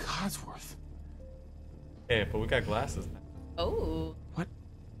 Codsworth. Hey, but we got glasses now. Oh. What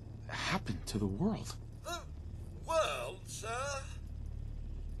happened to the world? The world, sir?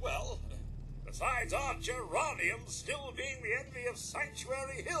 Well, besides our geraniums still being the envy of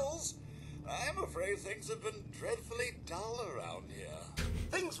Sanctuary Hills, I'm afraid things have been dreadfully dull around here.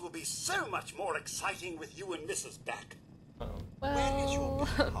 Things will be so much more exciting with you and Mrs. Beck. Uh-oh. Where is your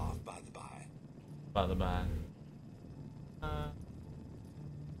better half, by the by? By the by.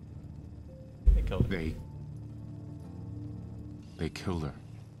 They killed her. They killed her.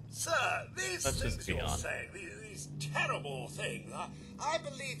 Sir, these Let's just things be you're honest. saying, these terrible things, I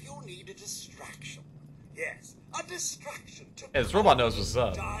believe you need a distraction. Yes, a distraction to Hey, this robot knows what's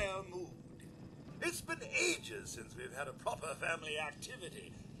up. dire mood. It's been ages since we've had a proper family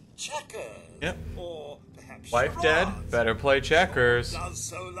activity. Checkers. Yep. Or perhaps Wife dead? charades. Better play checkers. Does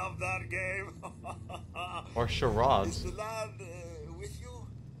so love that game. Or charades. Is the lad with you?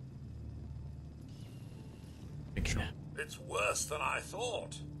 It's worse than I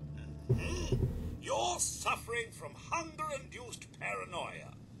thought. You're suffering from hunger-induced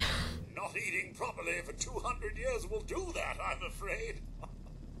paranoia. Not eating properly for 200 years will do that, I'm afraid.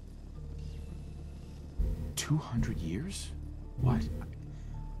 200 years? What?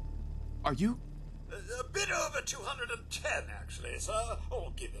 Are you? A bit over 210, actually, sir.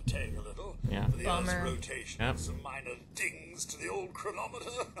 Or give or take a little. Yeah. For the Earth's Bummer. rotation Yep. and some minor dings to the old chronometer.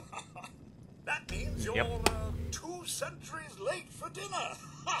 That means you're 2 centuries late for dinner.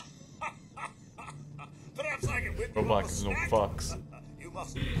 Perhaps I can win you No a fucks, no snack. fucks. You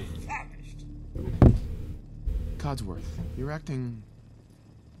must be famished. Codsworth, you're acting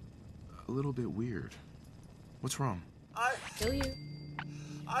a little bit weird. What's wrong? Kill you.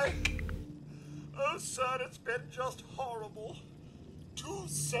 Oh, sir, it's been just horrible. 2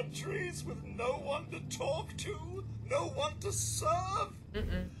 centuries with no one to talk to, no one to serve.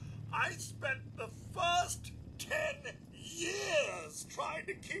 I spent the first 10 years trying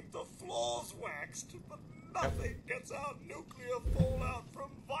to keep the floors waxed, but nothing gets out nuclear fallout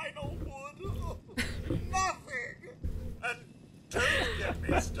from vinyl wood. Nothing. And don't get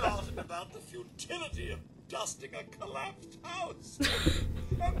me started about the futility of dusting a collapsed house.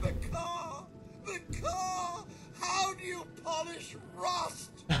 And the car. How do you polish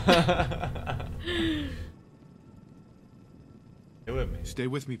rust? Stay with me. Stay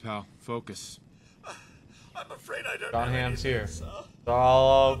with me, pal. Focus. I'm afraid I don't Ft.Jon know Hamm's anything, here. sir. It's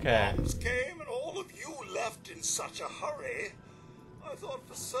all okay. The bombs came and all of you left in such a hurry. I thought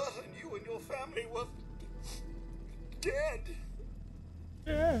for certain you and your family were dead.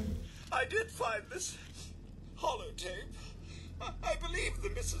 Yeah. I did find this holotape. I believe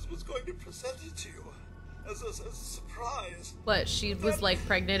the missus was going to present it to you as a surprise. What, she was like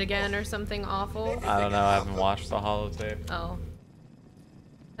pregnant again or something awful? I don't know. I haven't watched the holotape. Oh.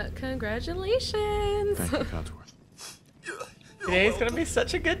 Congratulations! Thank you, Codsworth. Today's gonna be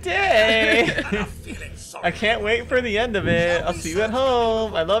such a good day. I can't wait for the end of it. I'll see you at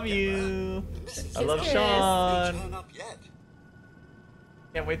home. I love you. I love Sean.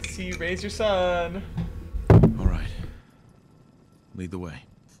 Can't wait to see you raise your son. All right. Lead the way.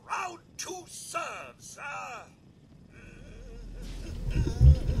 Proud to serve, sir.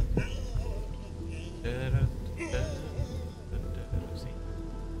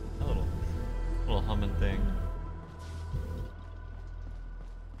 A little humming thing.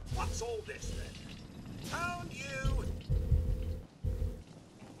 What's all this then? Found you.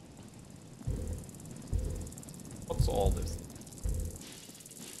 What's all this?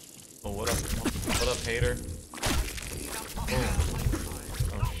 Oh, what up? What up, hater?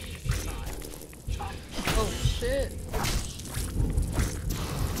 Oh shit.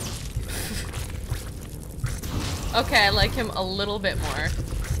 Okay, I like him a little bit more.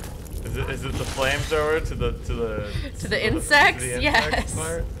 Is it the flamethrower to the insects? To the Yes.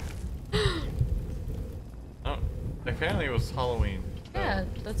 Part? Oh, apparently it was Halloween. Yeah,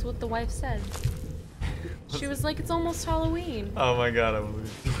 that's what the wife said. She was like, "It's almost Halloween." Oh my god, I believe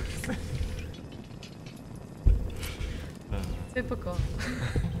it. Typical.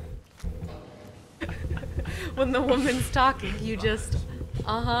 When the woman's talking, you just,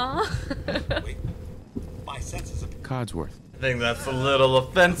 Wait, my senses of Codsworth. I think that's a little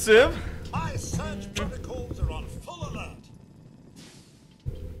offensive. my search protocols are on full alert.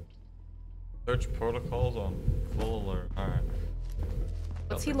 Search protocols on full alert. Alright.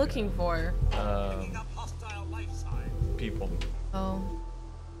 What's he looking for? Picking up hostile life signs. People. Oh.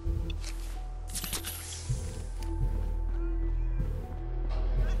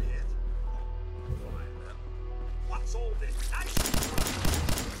 What's all this?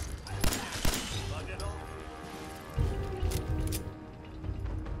 Plug it off.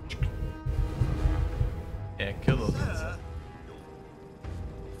 Yeah, kill those insects. Sir,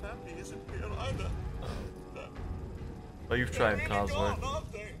 your family isn't here either. But you've tried, They're really Codsworth. gone,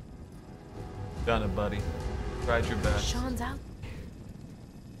 aren't they? Done it, buddy. Tried your best. Sean's out.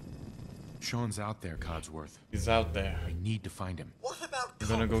 Sean's out there, Codsworth. He's out there. I need to find him. What about I'm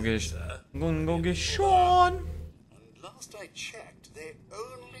gonna go comfort, get. sir? I'm gonna go get Sean. And last I checked, they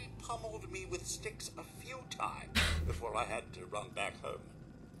only pummeled me with sticks a few times before I had to run back home.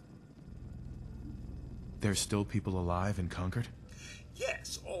 There's still people alive in Concord?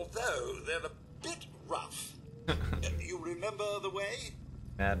 Yes, although they're a bit rough. You remember the way?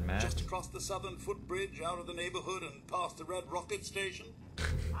 Mad Max. Just across the southern footbridge out of the neighborhood and past the Red Rocket Station?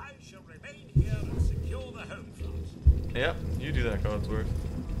 I shall remain here and secure the home front. Yep, you do that, Codsworth.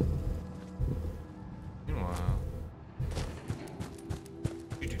 Meanwhile.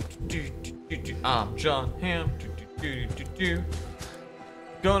 I'm Ft.Jon Hamm.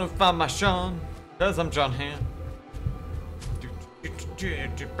 Gonna find my Sean, cause I'm Ft.Jon Hamm.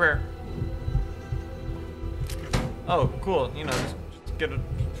 Oh, cool. You know, just get a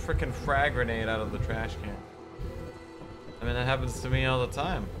freaking frag grenade out of the trash can. I mean, that happens to me all the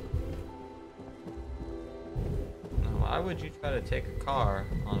time. Now, why would you try to take a car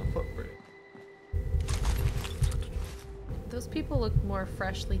on a footbridge? Those people look more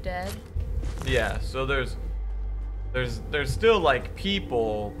freshly dead. Yeah, so there's there's still like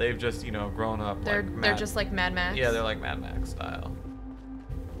people. They've just grown up. They're like just like Mad Max. Yeah, they're like Mad Max style.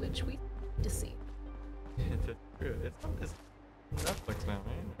 Which we to see. It's true. It's Netflix now,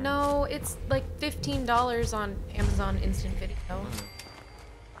 right? No, it's like $15 on Amazon Instant Video.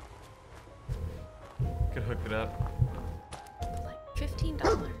 Could hook it up. Like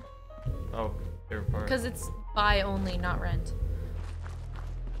 $15. Oh, favorite part. Because it's buy only, not rent.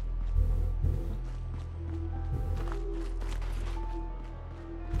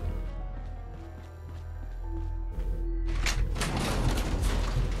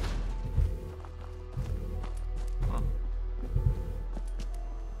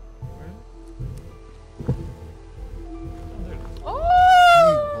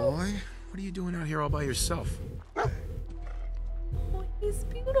 Doing out here all by yourself? Oh, he's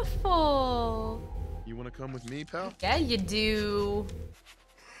beautiful. You want to come with me, pal? Yeah, you do.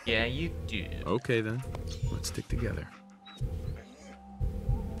 Yeah, you do. Okay then, let's stick together.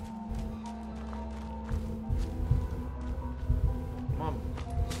 Mom.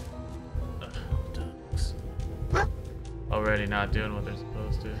 Ducks. Already not doing what they're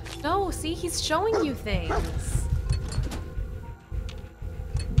supposed to. No, see, he's showing you things.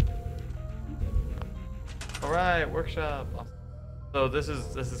 Alright, workshop. So this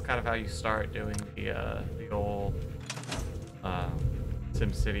is kind of how you start doing the old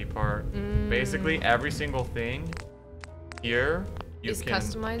SimCity part. Basically, every single thing here you is can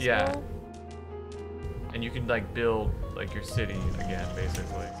customizable. Yeah, and you can like build like your city again.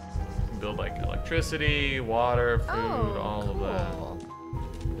 Basically, you can build like electricity, water, food, all of that.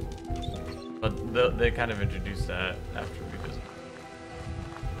 But they kind of introduced that after we visited.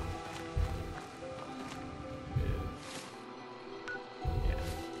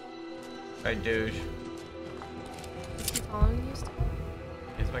 Right, douche. Is he following you still?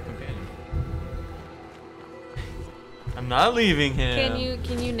 He's my companion. I'm not leaving him.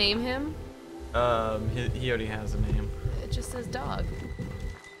 Can you name him? He already has a name. It just says dog.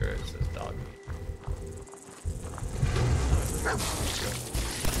 Sure, it says dog.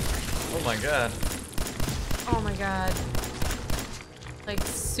 Oh my god. Oh my god. Like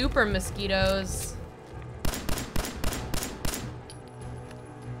super mosquitoes.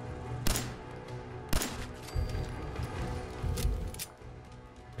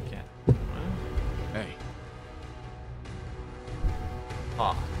 Hey.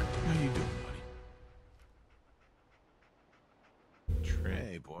 Hawk. How you doing, buddy?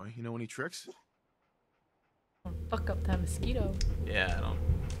 Hey, boy. You know any tricks? Fuck up that mosquito. Yeah, I don't.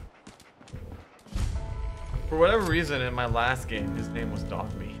 For whatever reason, in my last game, his name was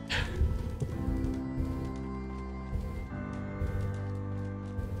Dog Meat.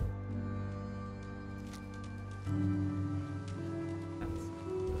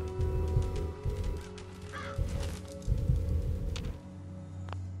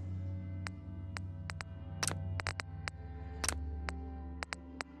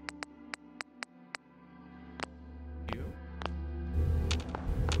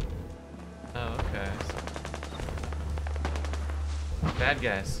 Oh, okay. Bad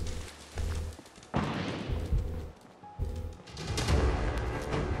guys.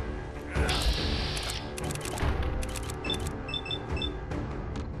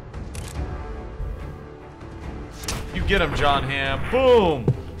 You get him, Ft.Jon Hamm. Boom!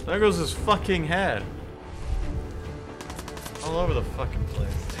 There goes his fucking head. All over the fucking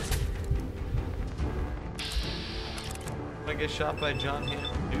place. I get shot by Ft.Jon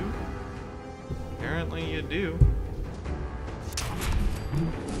Hamm too? Apparently you do.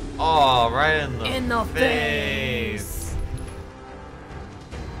 Oh, right in the face.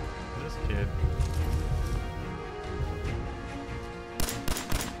 This kid.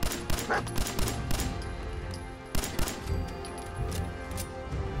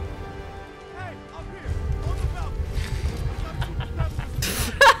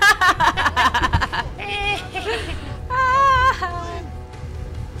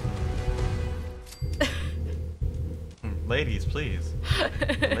 Ladies, please.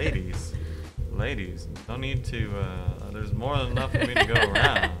 Ladies. Ladies. Don't need to, there's more than enough for me to go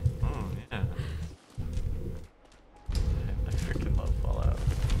around. Oh, yeah. I freaking love Fallout.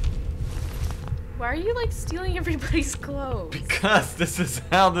 Why are you like stealing everybody's clothes? Because this is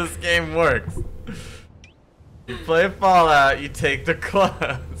how this game works. You play Fallout, you take the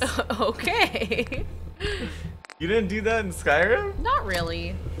clothes. Okay. You didn't do that in Skyrim? Not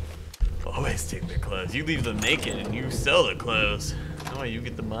really. Always take the clothes. You leave them naked and you sell the clothes. Oh, you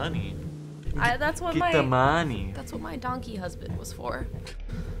get the money. That's what Get the money. That's what my donkey husband was for.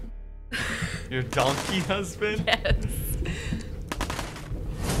 Your donkey husband? Yes.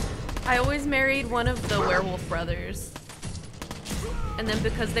 I always married one of the werewolf brothers. And then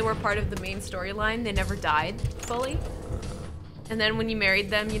because they were part of the main storyline, they never died fully. And then when you married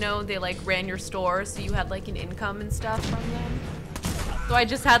them, you know, they like ran your store, so you had like an income and stuff from them. So I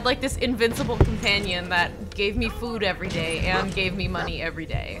just had like this invincible companion that gave me food every day and gave me money every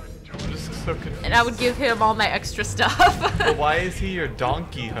day. I'm just so confused. And I would give him all my extra stuff. But why is he your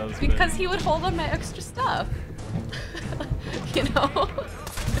donkey husband? Because he would hold on my extra stuff. You know?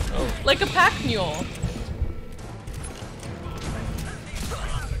 Oh. Like a pack mule.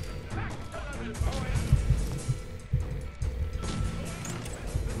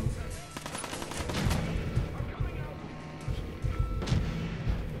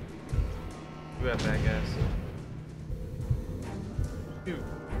 You have bad gas. Dude,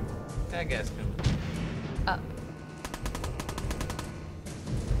 bad gas coming. Up.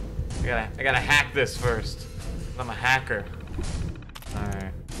 I gotta hack this first. I'm a hacker.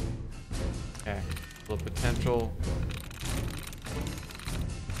 Alright. Okay. So potential.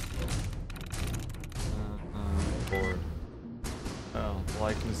 Board. Oh,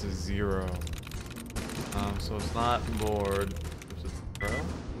 likeness is 0. So it's not board. It's pro.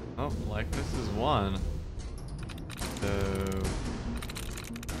 Oh, likeness is 1. So.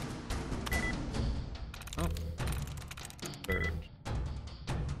 Oh. Surge.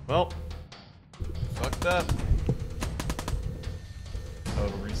 Well. Fucked up. Oh,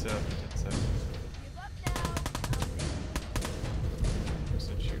 reset after 10 seconds.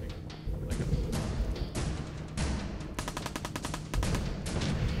 Instant shooting. Like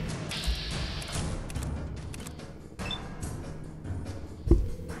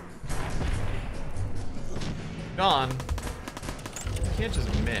Jon, you can't just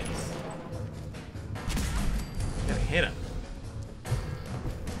miss. You gotta hit him.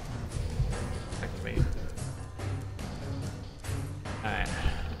 Activate. Alright.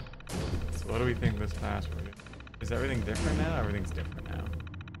 So what do we think this password is? Is everything different now? Everything's different now.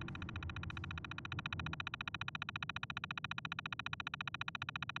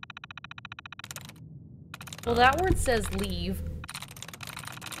 Well, that word says leave.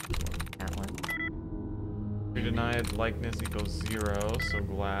 That one. You're denied likeness equals 0, so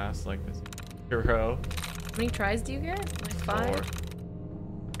glass likeness 0. How many tries do you get? Like 5? 4.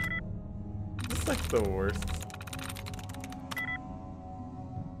 This is like the worst.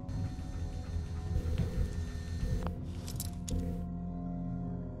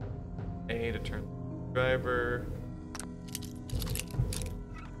 A to turn the driver.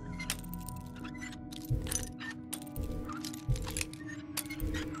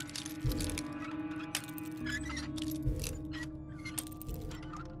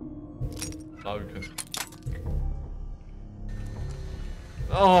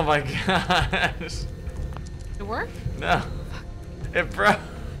 Oh my gosh. It worked? No. It broke.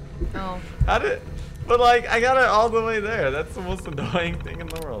 Oh. How did? But like, I got it all the way there. That's the most annoying thing in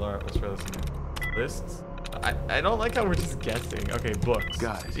the world. Alright, let's try this again. Lists? I don't like how we're just guessing. Okay, books.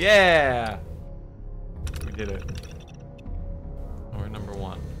 Got it. Yeah! We did it. We're number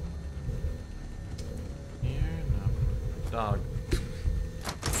 1. Here, no. Dog.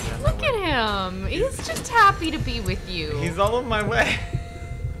 Look at him. He's just happy to be with you. He's all in my way.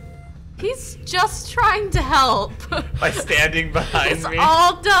 He's just trying to help. By standing behind me. That's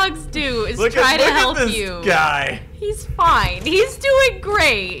all dogs do is try to help you. Guy. He's fine. He's doing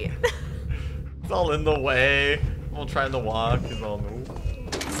great. It's all in the way. I'm all trying to walk. He's all no.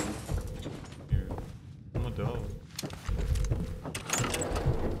 I'm a dog.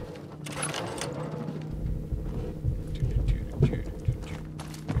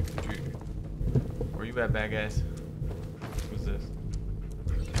 Where you at, bad guys? What's this?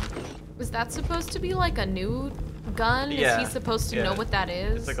 Was that supposed to be like a new gun? Yeah. Is he supposed to know what that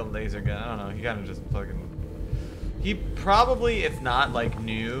is? It's like a laser gun. I don't know. He kind of just fucking. He probably, it's not like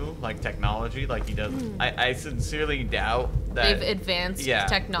new, like technology, like he does. I sincerely doubt that they've advanced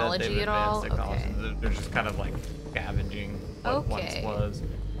technology that they've at all. Technology. Okay. They're just kind of like scavenging what once was.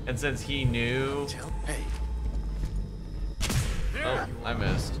 And since he knew. Hey. Oh, I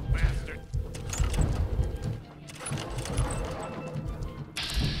missed.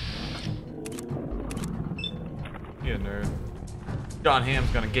 You nerd. Jon Hamm's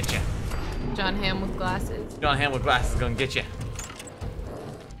gonna get you. Jon Hamm with glasses. Jon Hamm with glasses is gonna get you.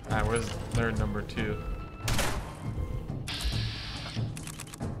 Alright, where's nerd number 2?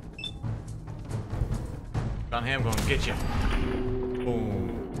 Jon Hamm gonna get you.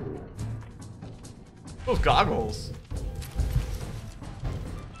 Boom. Those goggles.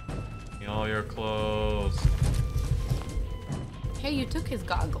 In all your clothes. Hey, you took his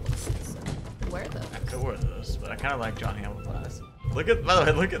goggles. So wear those. I could wear those, but I kind of like Jon Hamm with glasses. Look at, by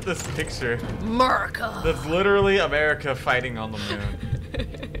the way, look at this picture. America. That's literally America fighting on the moon.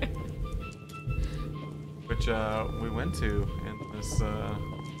 Which we went to in this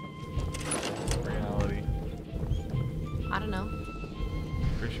reality. I don't know.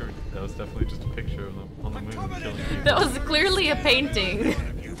 Pretty sure that was definitely just a picture of them on the moon killing people. That was clearly a painting.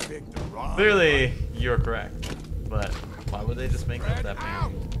 Clearly, you're correct. But why would they just make up that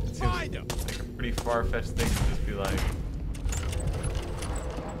painting? It seems like a pretty far-fetched thing to just be like.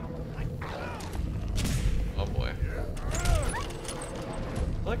 Oh boy. I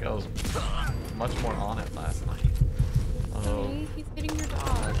feel like I was much more on it last night. Oh. Hey, he's hitting your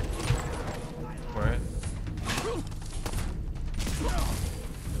dog. Where?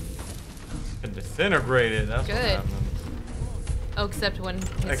 Been disintegrated. That's good. What happened. Oh, except when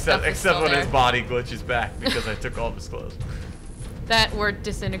his except stuff when there. his body glitches back because I took all of his clothes. That were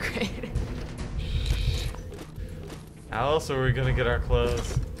disintegrated. How else are we gonna get our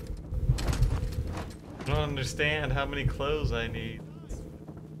clothes? I don't understand how many clothes I need.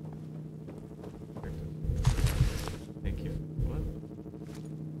 Thank you. What?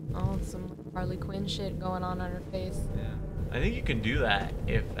 Oh, some Harley Quinn shit going on her face. Yeah. I think you can do that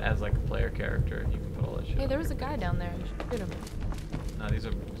if, as like a player character, you can put all that shit. Hey, there was a guy down there. You should shoot him. No, these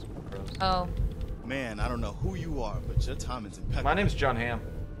are pros. Oh. Man, I don't know who you are, but your timing's impeccable. My name's Ft.Jon Hamm.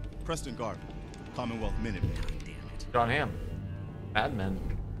 Preston Garvey, Commonwealth Minuteman. Ft.Jon Hamm. Mad Men.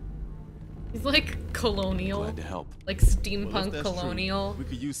 He's like colonial. Glad to help. Like Well, steampunk if that's colonial. true, we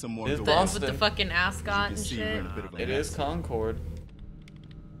could use some more It's With Boston. the fucking ascot and see, shit. we're in a bit of a It mess. is Concord.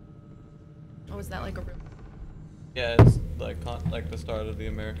 Oh, is that like a room? Yeah, it's like the start of the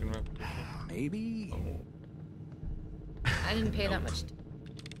American Revolution. Maybe. I didn't pay that much.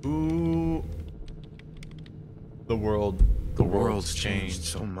 Ooh. The world. The world's changed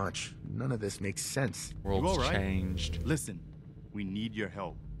so much. None of this makes sense. World's You all right? changed. Listen, we need your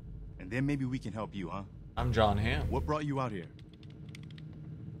help. And then maybe we can help you, huh? I'm Ft.Jon Hamm. What brought you out here?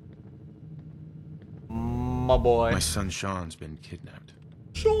 My boy. My son Sean's been kidnapped.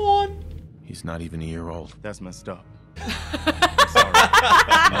 Sean! He's not even a year old. That's messed up. I'm sorry. Not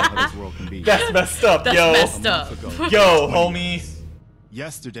how this world can be. That's messed up, That's yo. messed up. A month ago, Yo, 20 homie. years.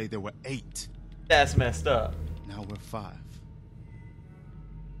 Yesterday there were 8. That's messed up. Now we're 5.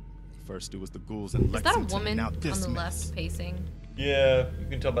 First it was the ghouls in Is that a Lexington, woman now on this the mess. left pacing? Yeah, you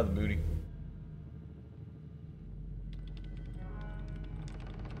can tell by the booty.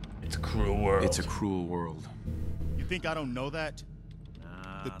 It's a cruel world. It's a cruel world. You think I don't know that?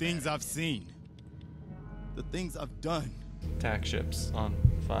 The things I've seen. The things I've done. Attack ships on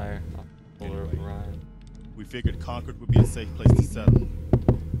fire. Polar Orion. We figured Concord would be a safe place to settle.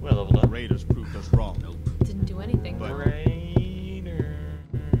 We're leveled The up. Raiders proved us wrong. Nope. Didn't do anything. But- Raider.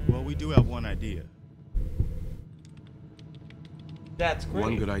 Well, we do have one idea. That's great.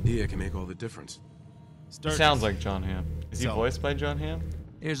 One good idea can make all the difference. He sounds like Jon Hamm. Is he So- voiced by Jon Hamm?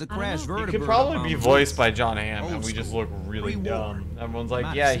 There's a don't crash know. He vertebra. could probably be on voiced the by Jon Hamm, Old and we just school. look really Pre-war. dumb. Everyone's like,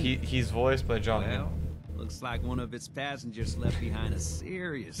 Might yeah, see. he's voiced by Jon Hamm. Well, looks like one of its passengers left behind a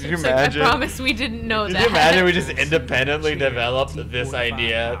serious. Could you It's like, imagine? I promise we didn't know Could that. you imagine we just independently Chair, developed this T45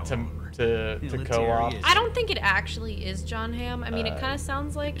 idea power. to co-op? Military I don't think it actually is Jon Hamm. I mean, it kind of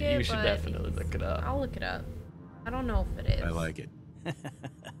sounds like it, You should but definitely look it up. I'll look it up. I don't know if it is. I like it.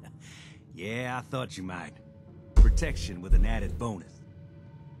 Yeah, I thought you might. Protection with an added bonus.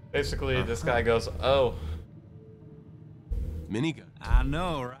 Basically, this guy goes, "Oh, Minigun. I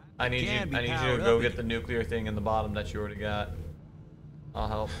know, right? I need Can be you to powered go up get the nuclear thing in the bottom that you already got. I'll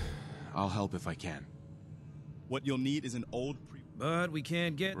help." I'll help if I can. What you'll need is an old But we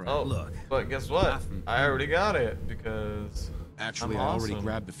can't get. Oh, Look. but guess what? I already got it because Actually, I'm I already awesome.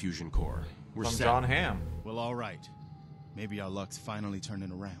 grabbed the fusion core. We're I'm set. Jon Hamm. Well, all right. Maybe our luck's finally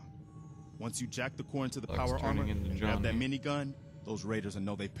turning around. Once you jack the core into the Luck's power turning armor into and Jon grab that Hamm. minigun, those raiders will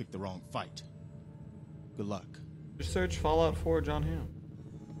know they picked the wrong fight. Good luck. Just search Fallout 4 Jon Hamm.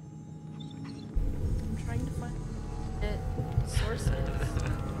 I'm trying to find it. Sources.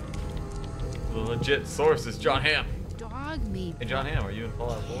 The legit source is Jon Hamm. Dog me. Hey, Jon Hamm, are you in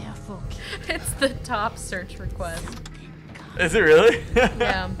Fallout 4? Careful. It's the top search request. Is it really?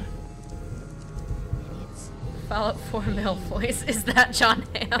 Yeah. Fallout 4 male voice. Is that Jon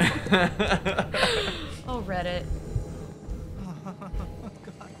Hamm? Oh, Reddit.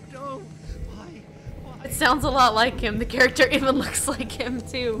 It sounds a lot like him. The character even looks like him, We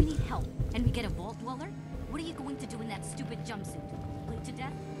too. need help, and we get a vault dweller? What are you going to do in that stupid jumpsuit? Bleed to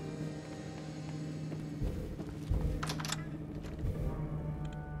death?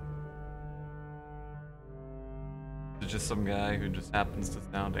 It's just some guy who just happens to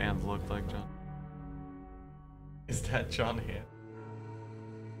sound and look like Jon. Is that Jon Hamm?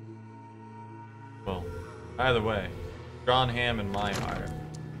 Well, either way, Ft.Jon Hamm in my heart.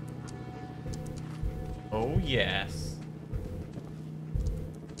 Oh yes.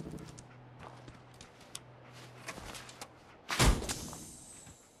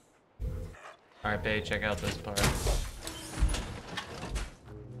 Alright, babe, check out this part.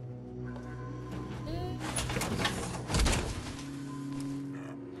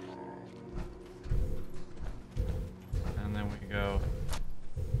 And then we go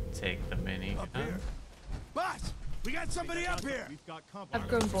take the mini gun. Boss, we got somebody up here. I've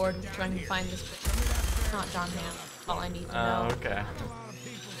grown bored of trying to find this picture. Not Jon Hamm. All I need to know. Oh, okay.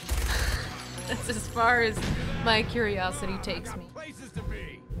 That's as far as my curiosity takes me.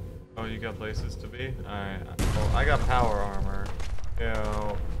 Oh, you got places to be? Alright. Well, I got power armor.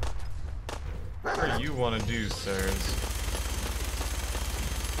 Yo. Whatever you want to do, sirs.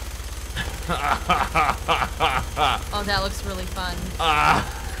 Oh, that looks really fun.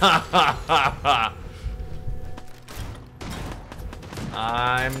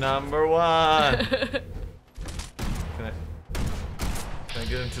 I'm number one. Can I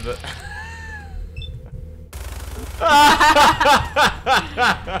get into the...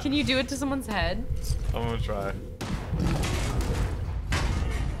 Can you do it to someone's head? I'm gonna try.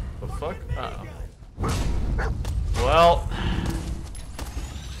 The fuck? Uh-oh. Well.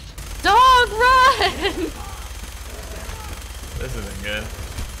 Dog, run! This isn't good.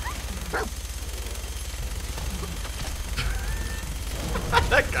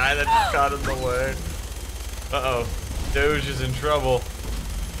 That guy that just got in the way. Uh-oh. Doge is in trouble.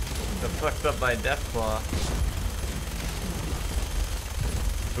 Got fucked up by Deathclaw.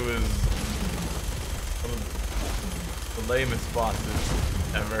 Who is one of the lamest bosses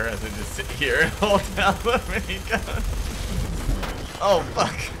ever, as I just sit here and hold down the minigun. Oh,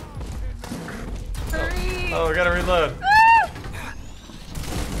 fuck. Hurry! Oh, I gotta reload. Ah!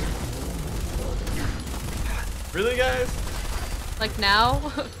 Really, guys? Like now?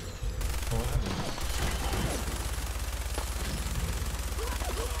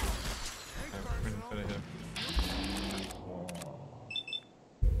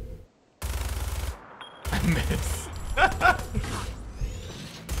 Miss.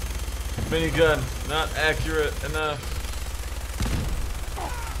 Minigun, not accurate enough.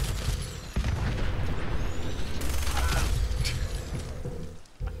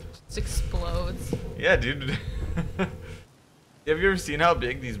 Just explodes. Yeah, dude. Have you ever seen how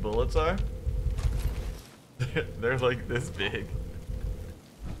big these bullets are? They're like this big.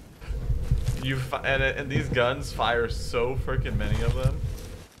 And these guns fire so freaking many of them.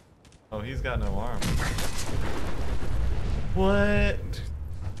 Oh, he's got no arm. What?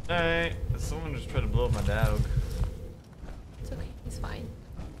 Alright, someone just tried to blow up my dog. It's okay, he's fine.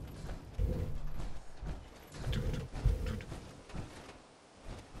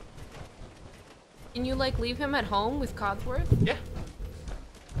 Can you like leave him at home with Codsworth? Yeah.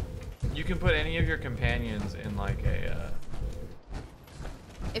 You can put any of your companions in like a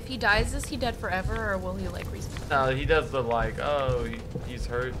If he dies, is he dead forever, or will he like respawn? No, he does the like, oh, he's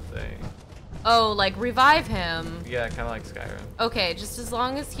hurt thing. Oh, like revive him. Yeah, kind of like Skyrim. Okay, just as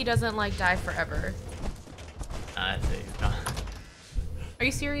long as he doesn't like die forever. I'd say he's gone. Are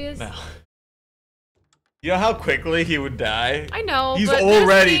you serious? No. You know how quickly he would die? I know. He's but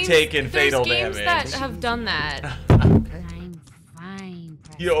already taken there's fatal games damage. that have done that. I'm fine.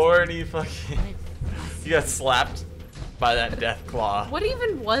 You already fucking... You got slapped by that death claw. What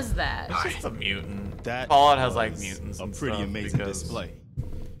even was that? It's just a mutant. That Fallout has like mutants a and pretty stuff amazing because... display.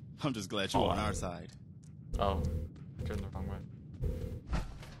 I'm just glad you're on our side. Oh, turned the wrong way.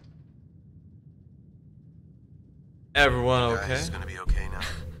 Everyone okay? Guys, it's gonna be okay now.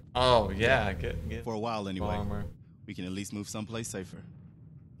 Oh yeah, get for a while anyway. Armor. We can at least move someplace safer.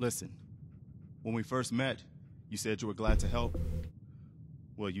 Listen, when we first met, you said you were glad to help.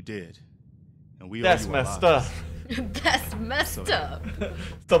 Well, you did, and we That's owe you messed our up. That's messed up.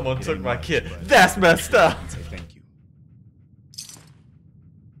 Someone took my kid. That's messed up. Say thank you.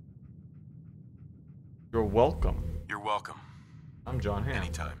 You're welcome. You're welcome. I'm Jon Hamm.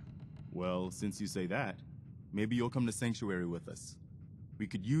 Anytime. Well, since you say that, maybe you'll come to Sanctuary with us. We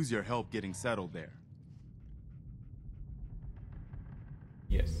could use your help getting settled there.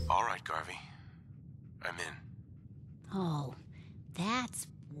 Yes. All right, Garvey. I'm in. Oh, that's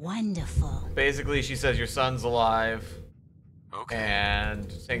wonderful. Basically, she says your son's alive. Okay.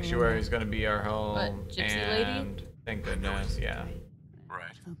 And Sanctuary is going to be our home. What, gypsy and lady? Thank goodness, yeah.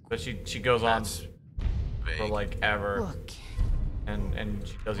 Right. But she goes on for like ever. Look. And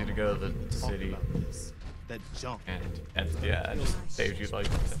she tells you to go to the city. That junk. And yeah, it just saves you like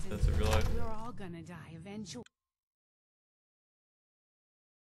 10 minutes of your life. We're all gonna die eventually.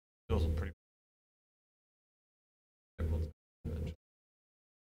 Feels pretty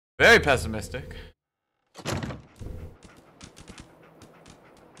Very pessimistic.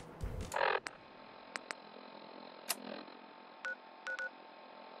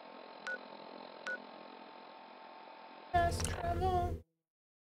 Fast travel.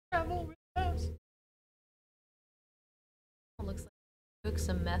 Travel with us. Looks like you took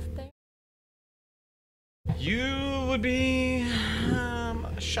some meth there. You would be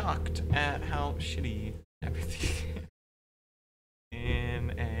shocked at how shitty everything is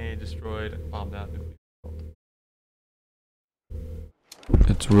in a destroyed, bombed out nuclear world.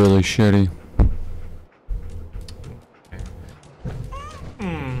 It's really shitty.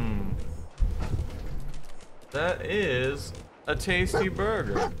 That is a tasty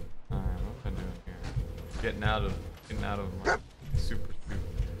burger. Alright, what am I doing here? Getting out of my super soup.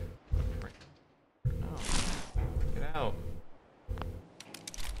 No. Get out.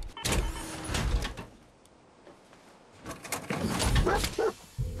 Do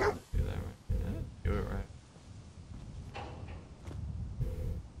that right. Yeah, do it right.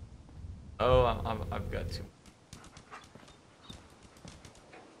 Oh, I've got two.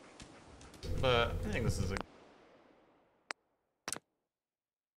 But I think this is a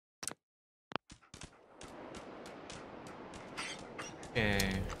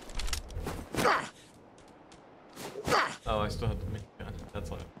okay. Oh, I still have to make gun. That's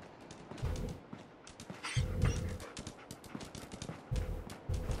like.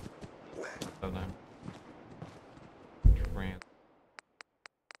 Oh no. Trans.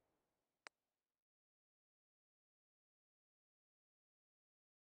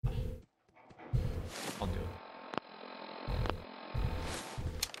 I'll do it.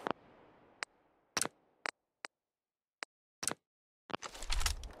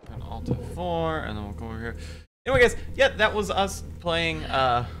 And Alt F4, and then we'll go over here. Anyway, guys, yeah, that was us playing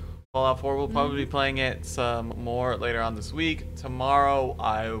Fallout 4. We'll probably be playing it some more later on this week. Tomorrow,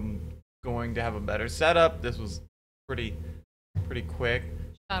 I'm going to have a better setup. This was pretty quick.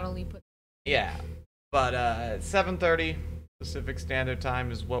 Yeah, but 7:30 Pacific Standard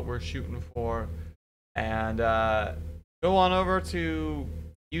Time is what we're shooting for, and go on over to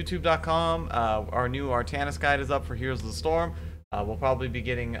YouTube.com. Our new Artanis guide is up for Heroes of the Storm. We'll probably be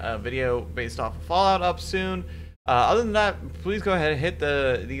getting a video based off of Fallout up soon. Other than that, please go ahead and hit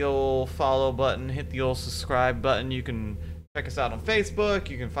the old follow button, hit the old subscribe button. You can check us out on Facebook.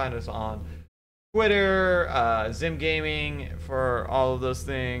 You can find us on Twitter, Zimm Gaming for all of those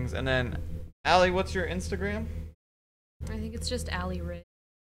things. And then, Allie, what's your Instagram? I think it's just Allie Ridge.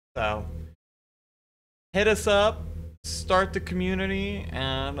 So, hit us up, start the community,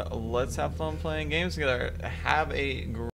 and let's have fun playing games together. Have a great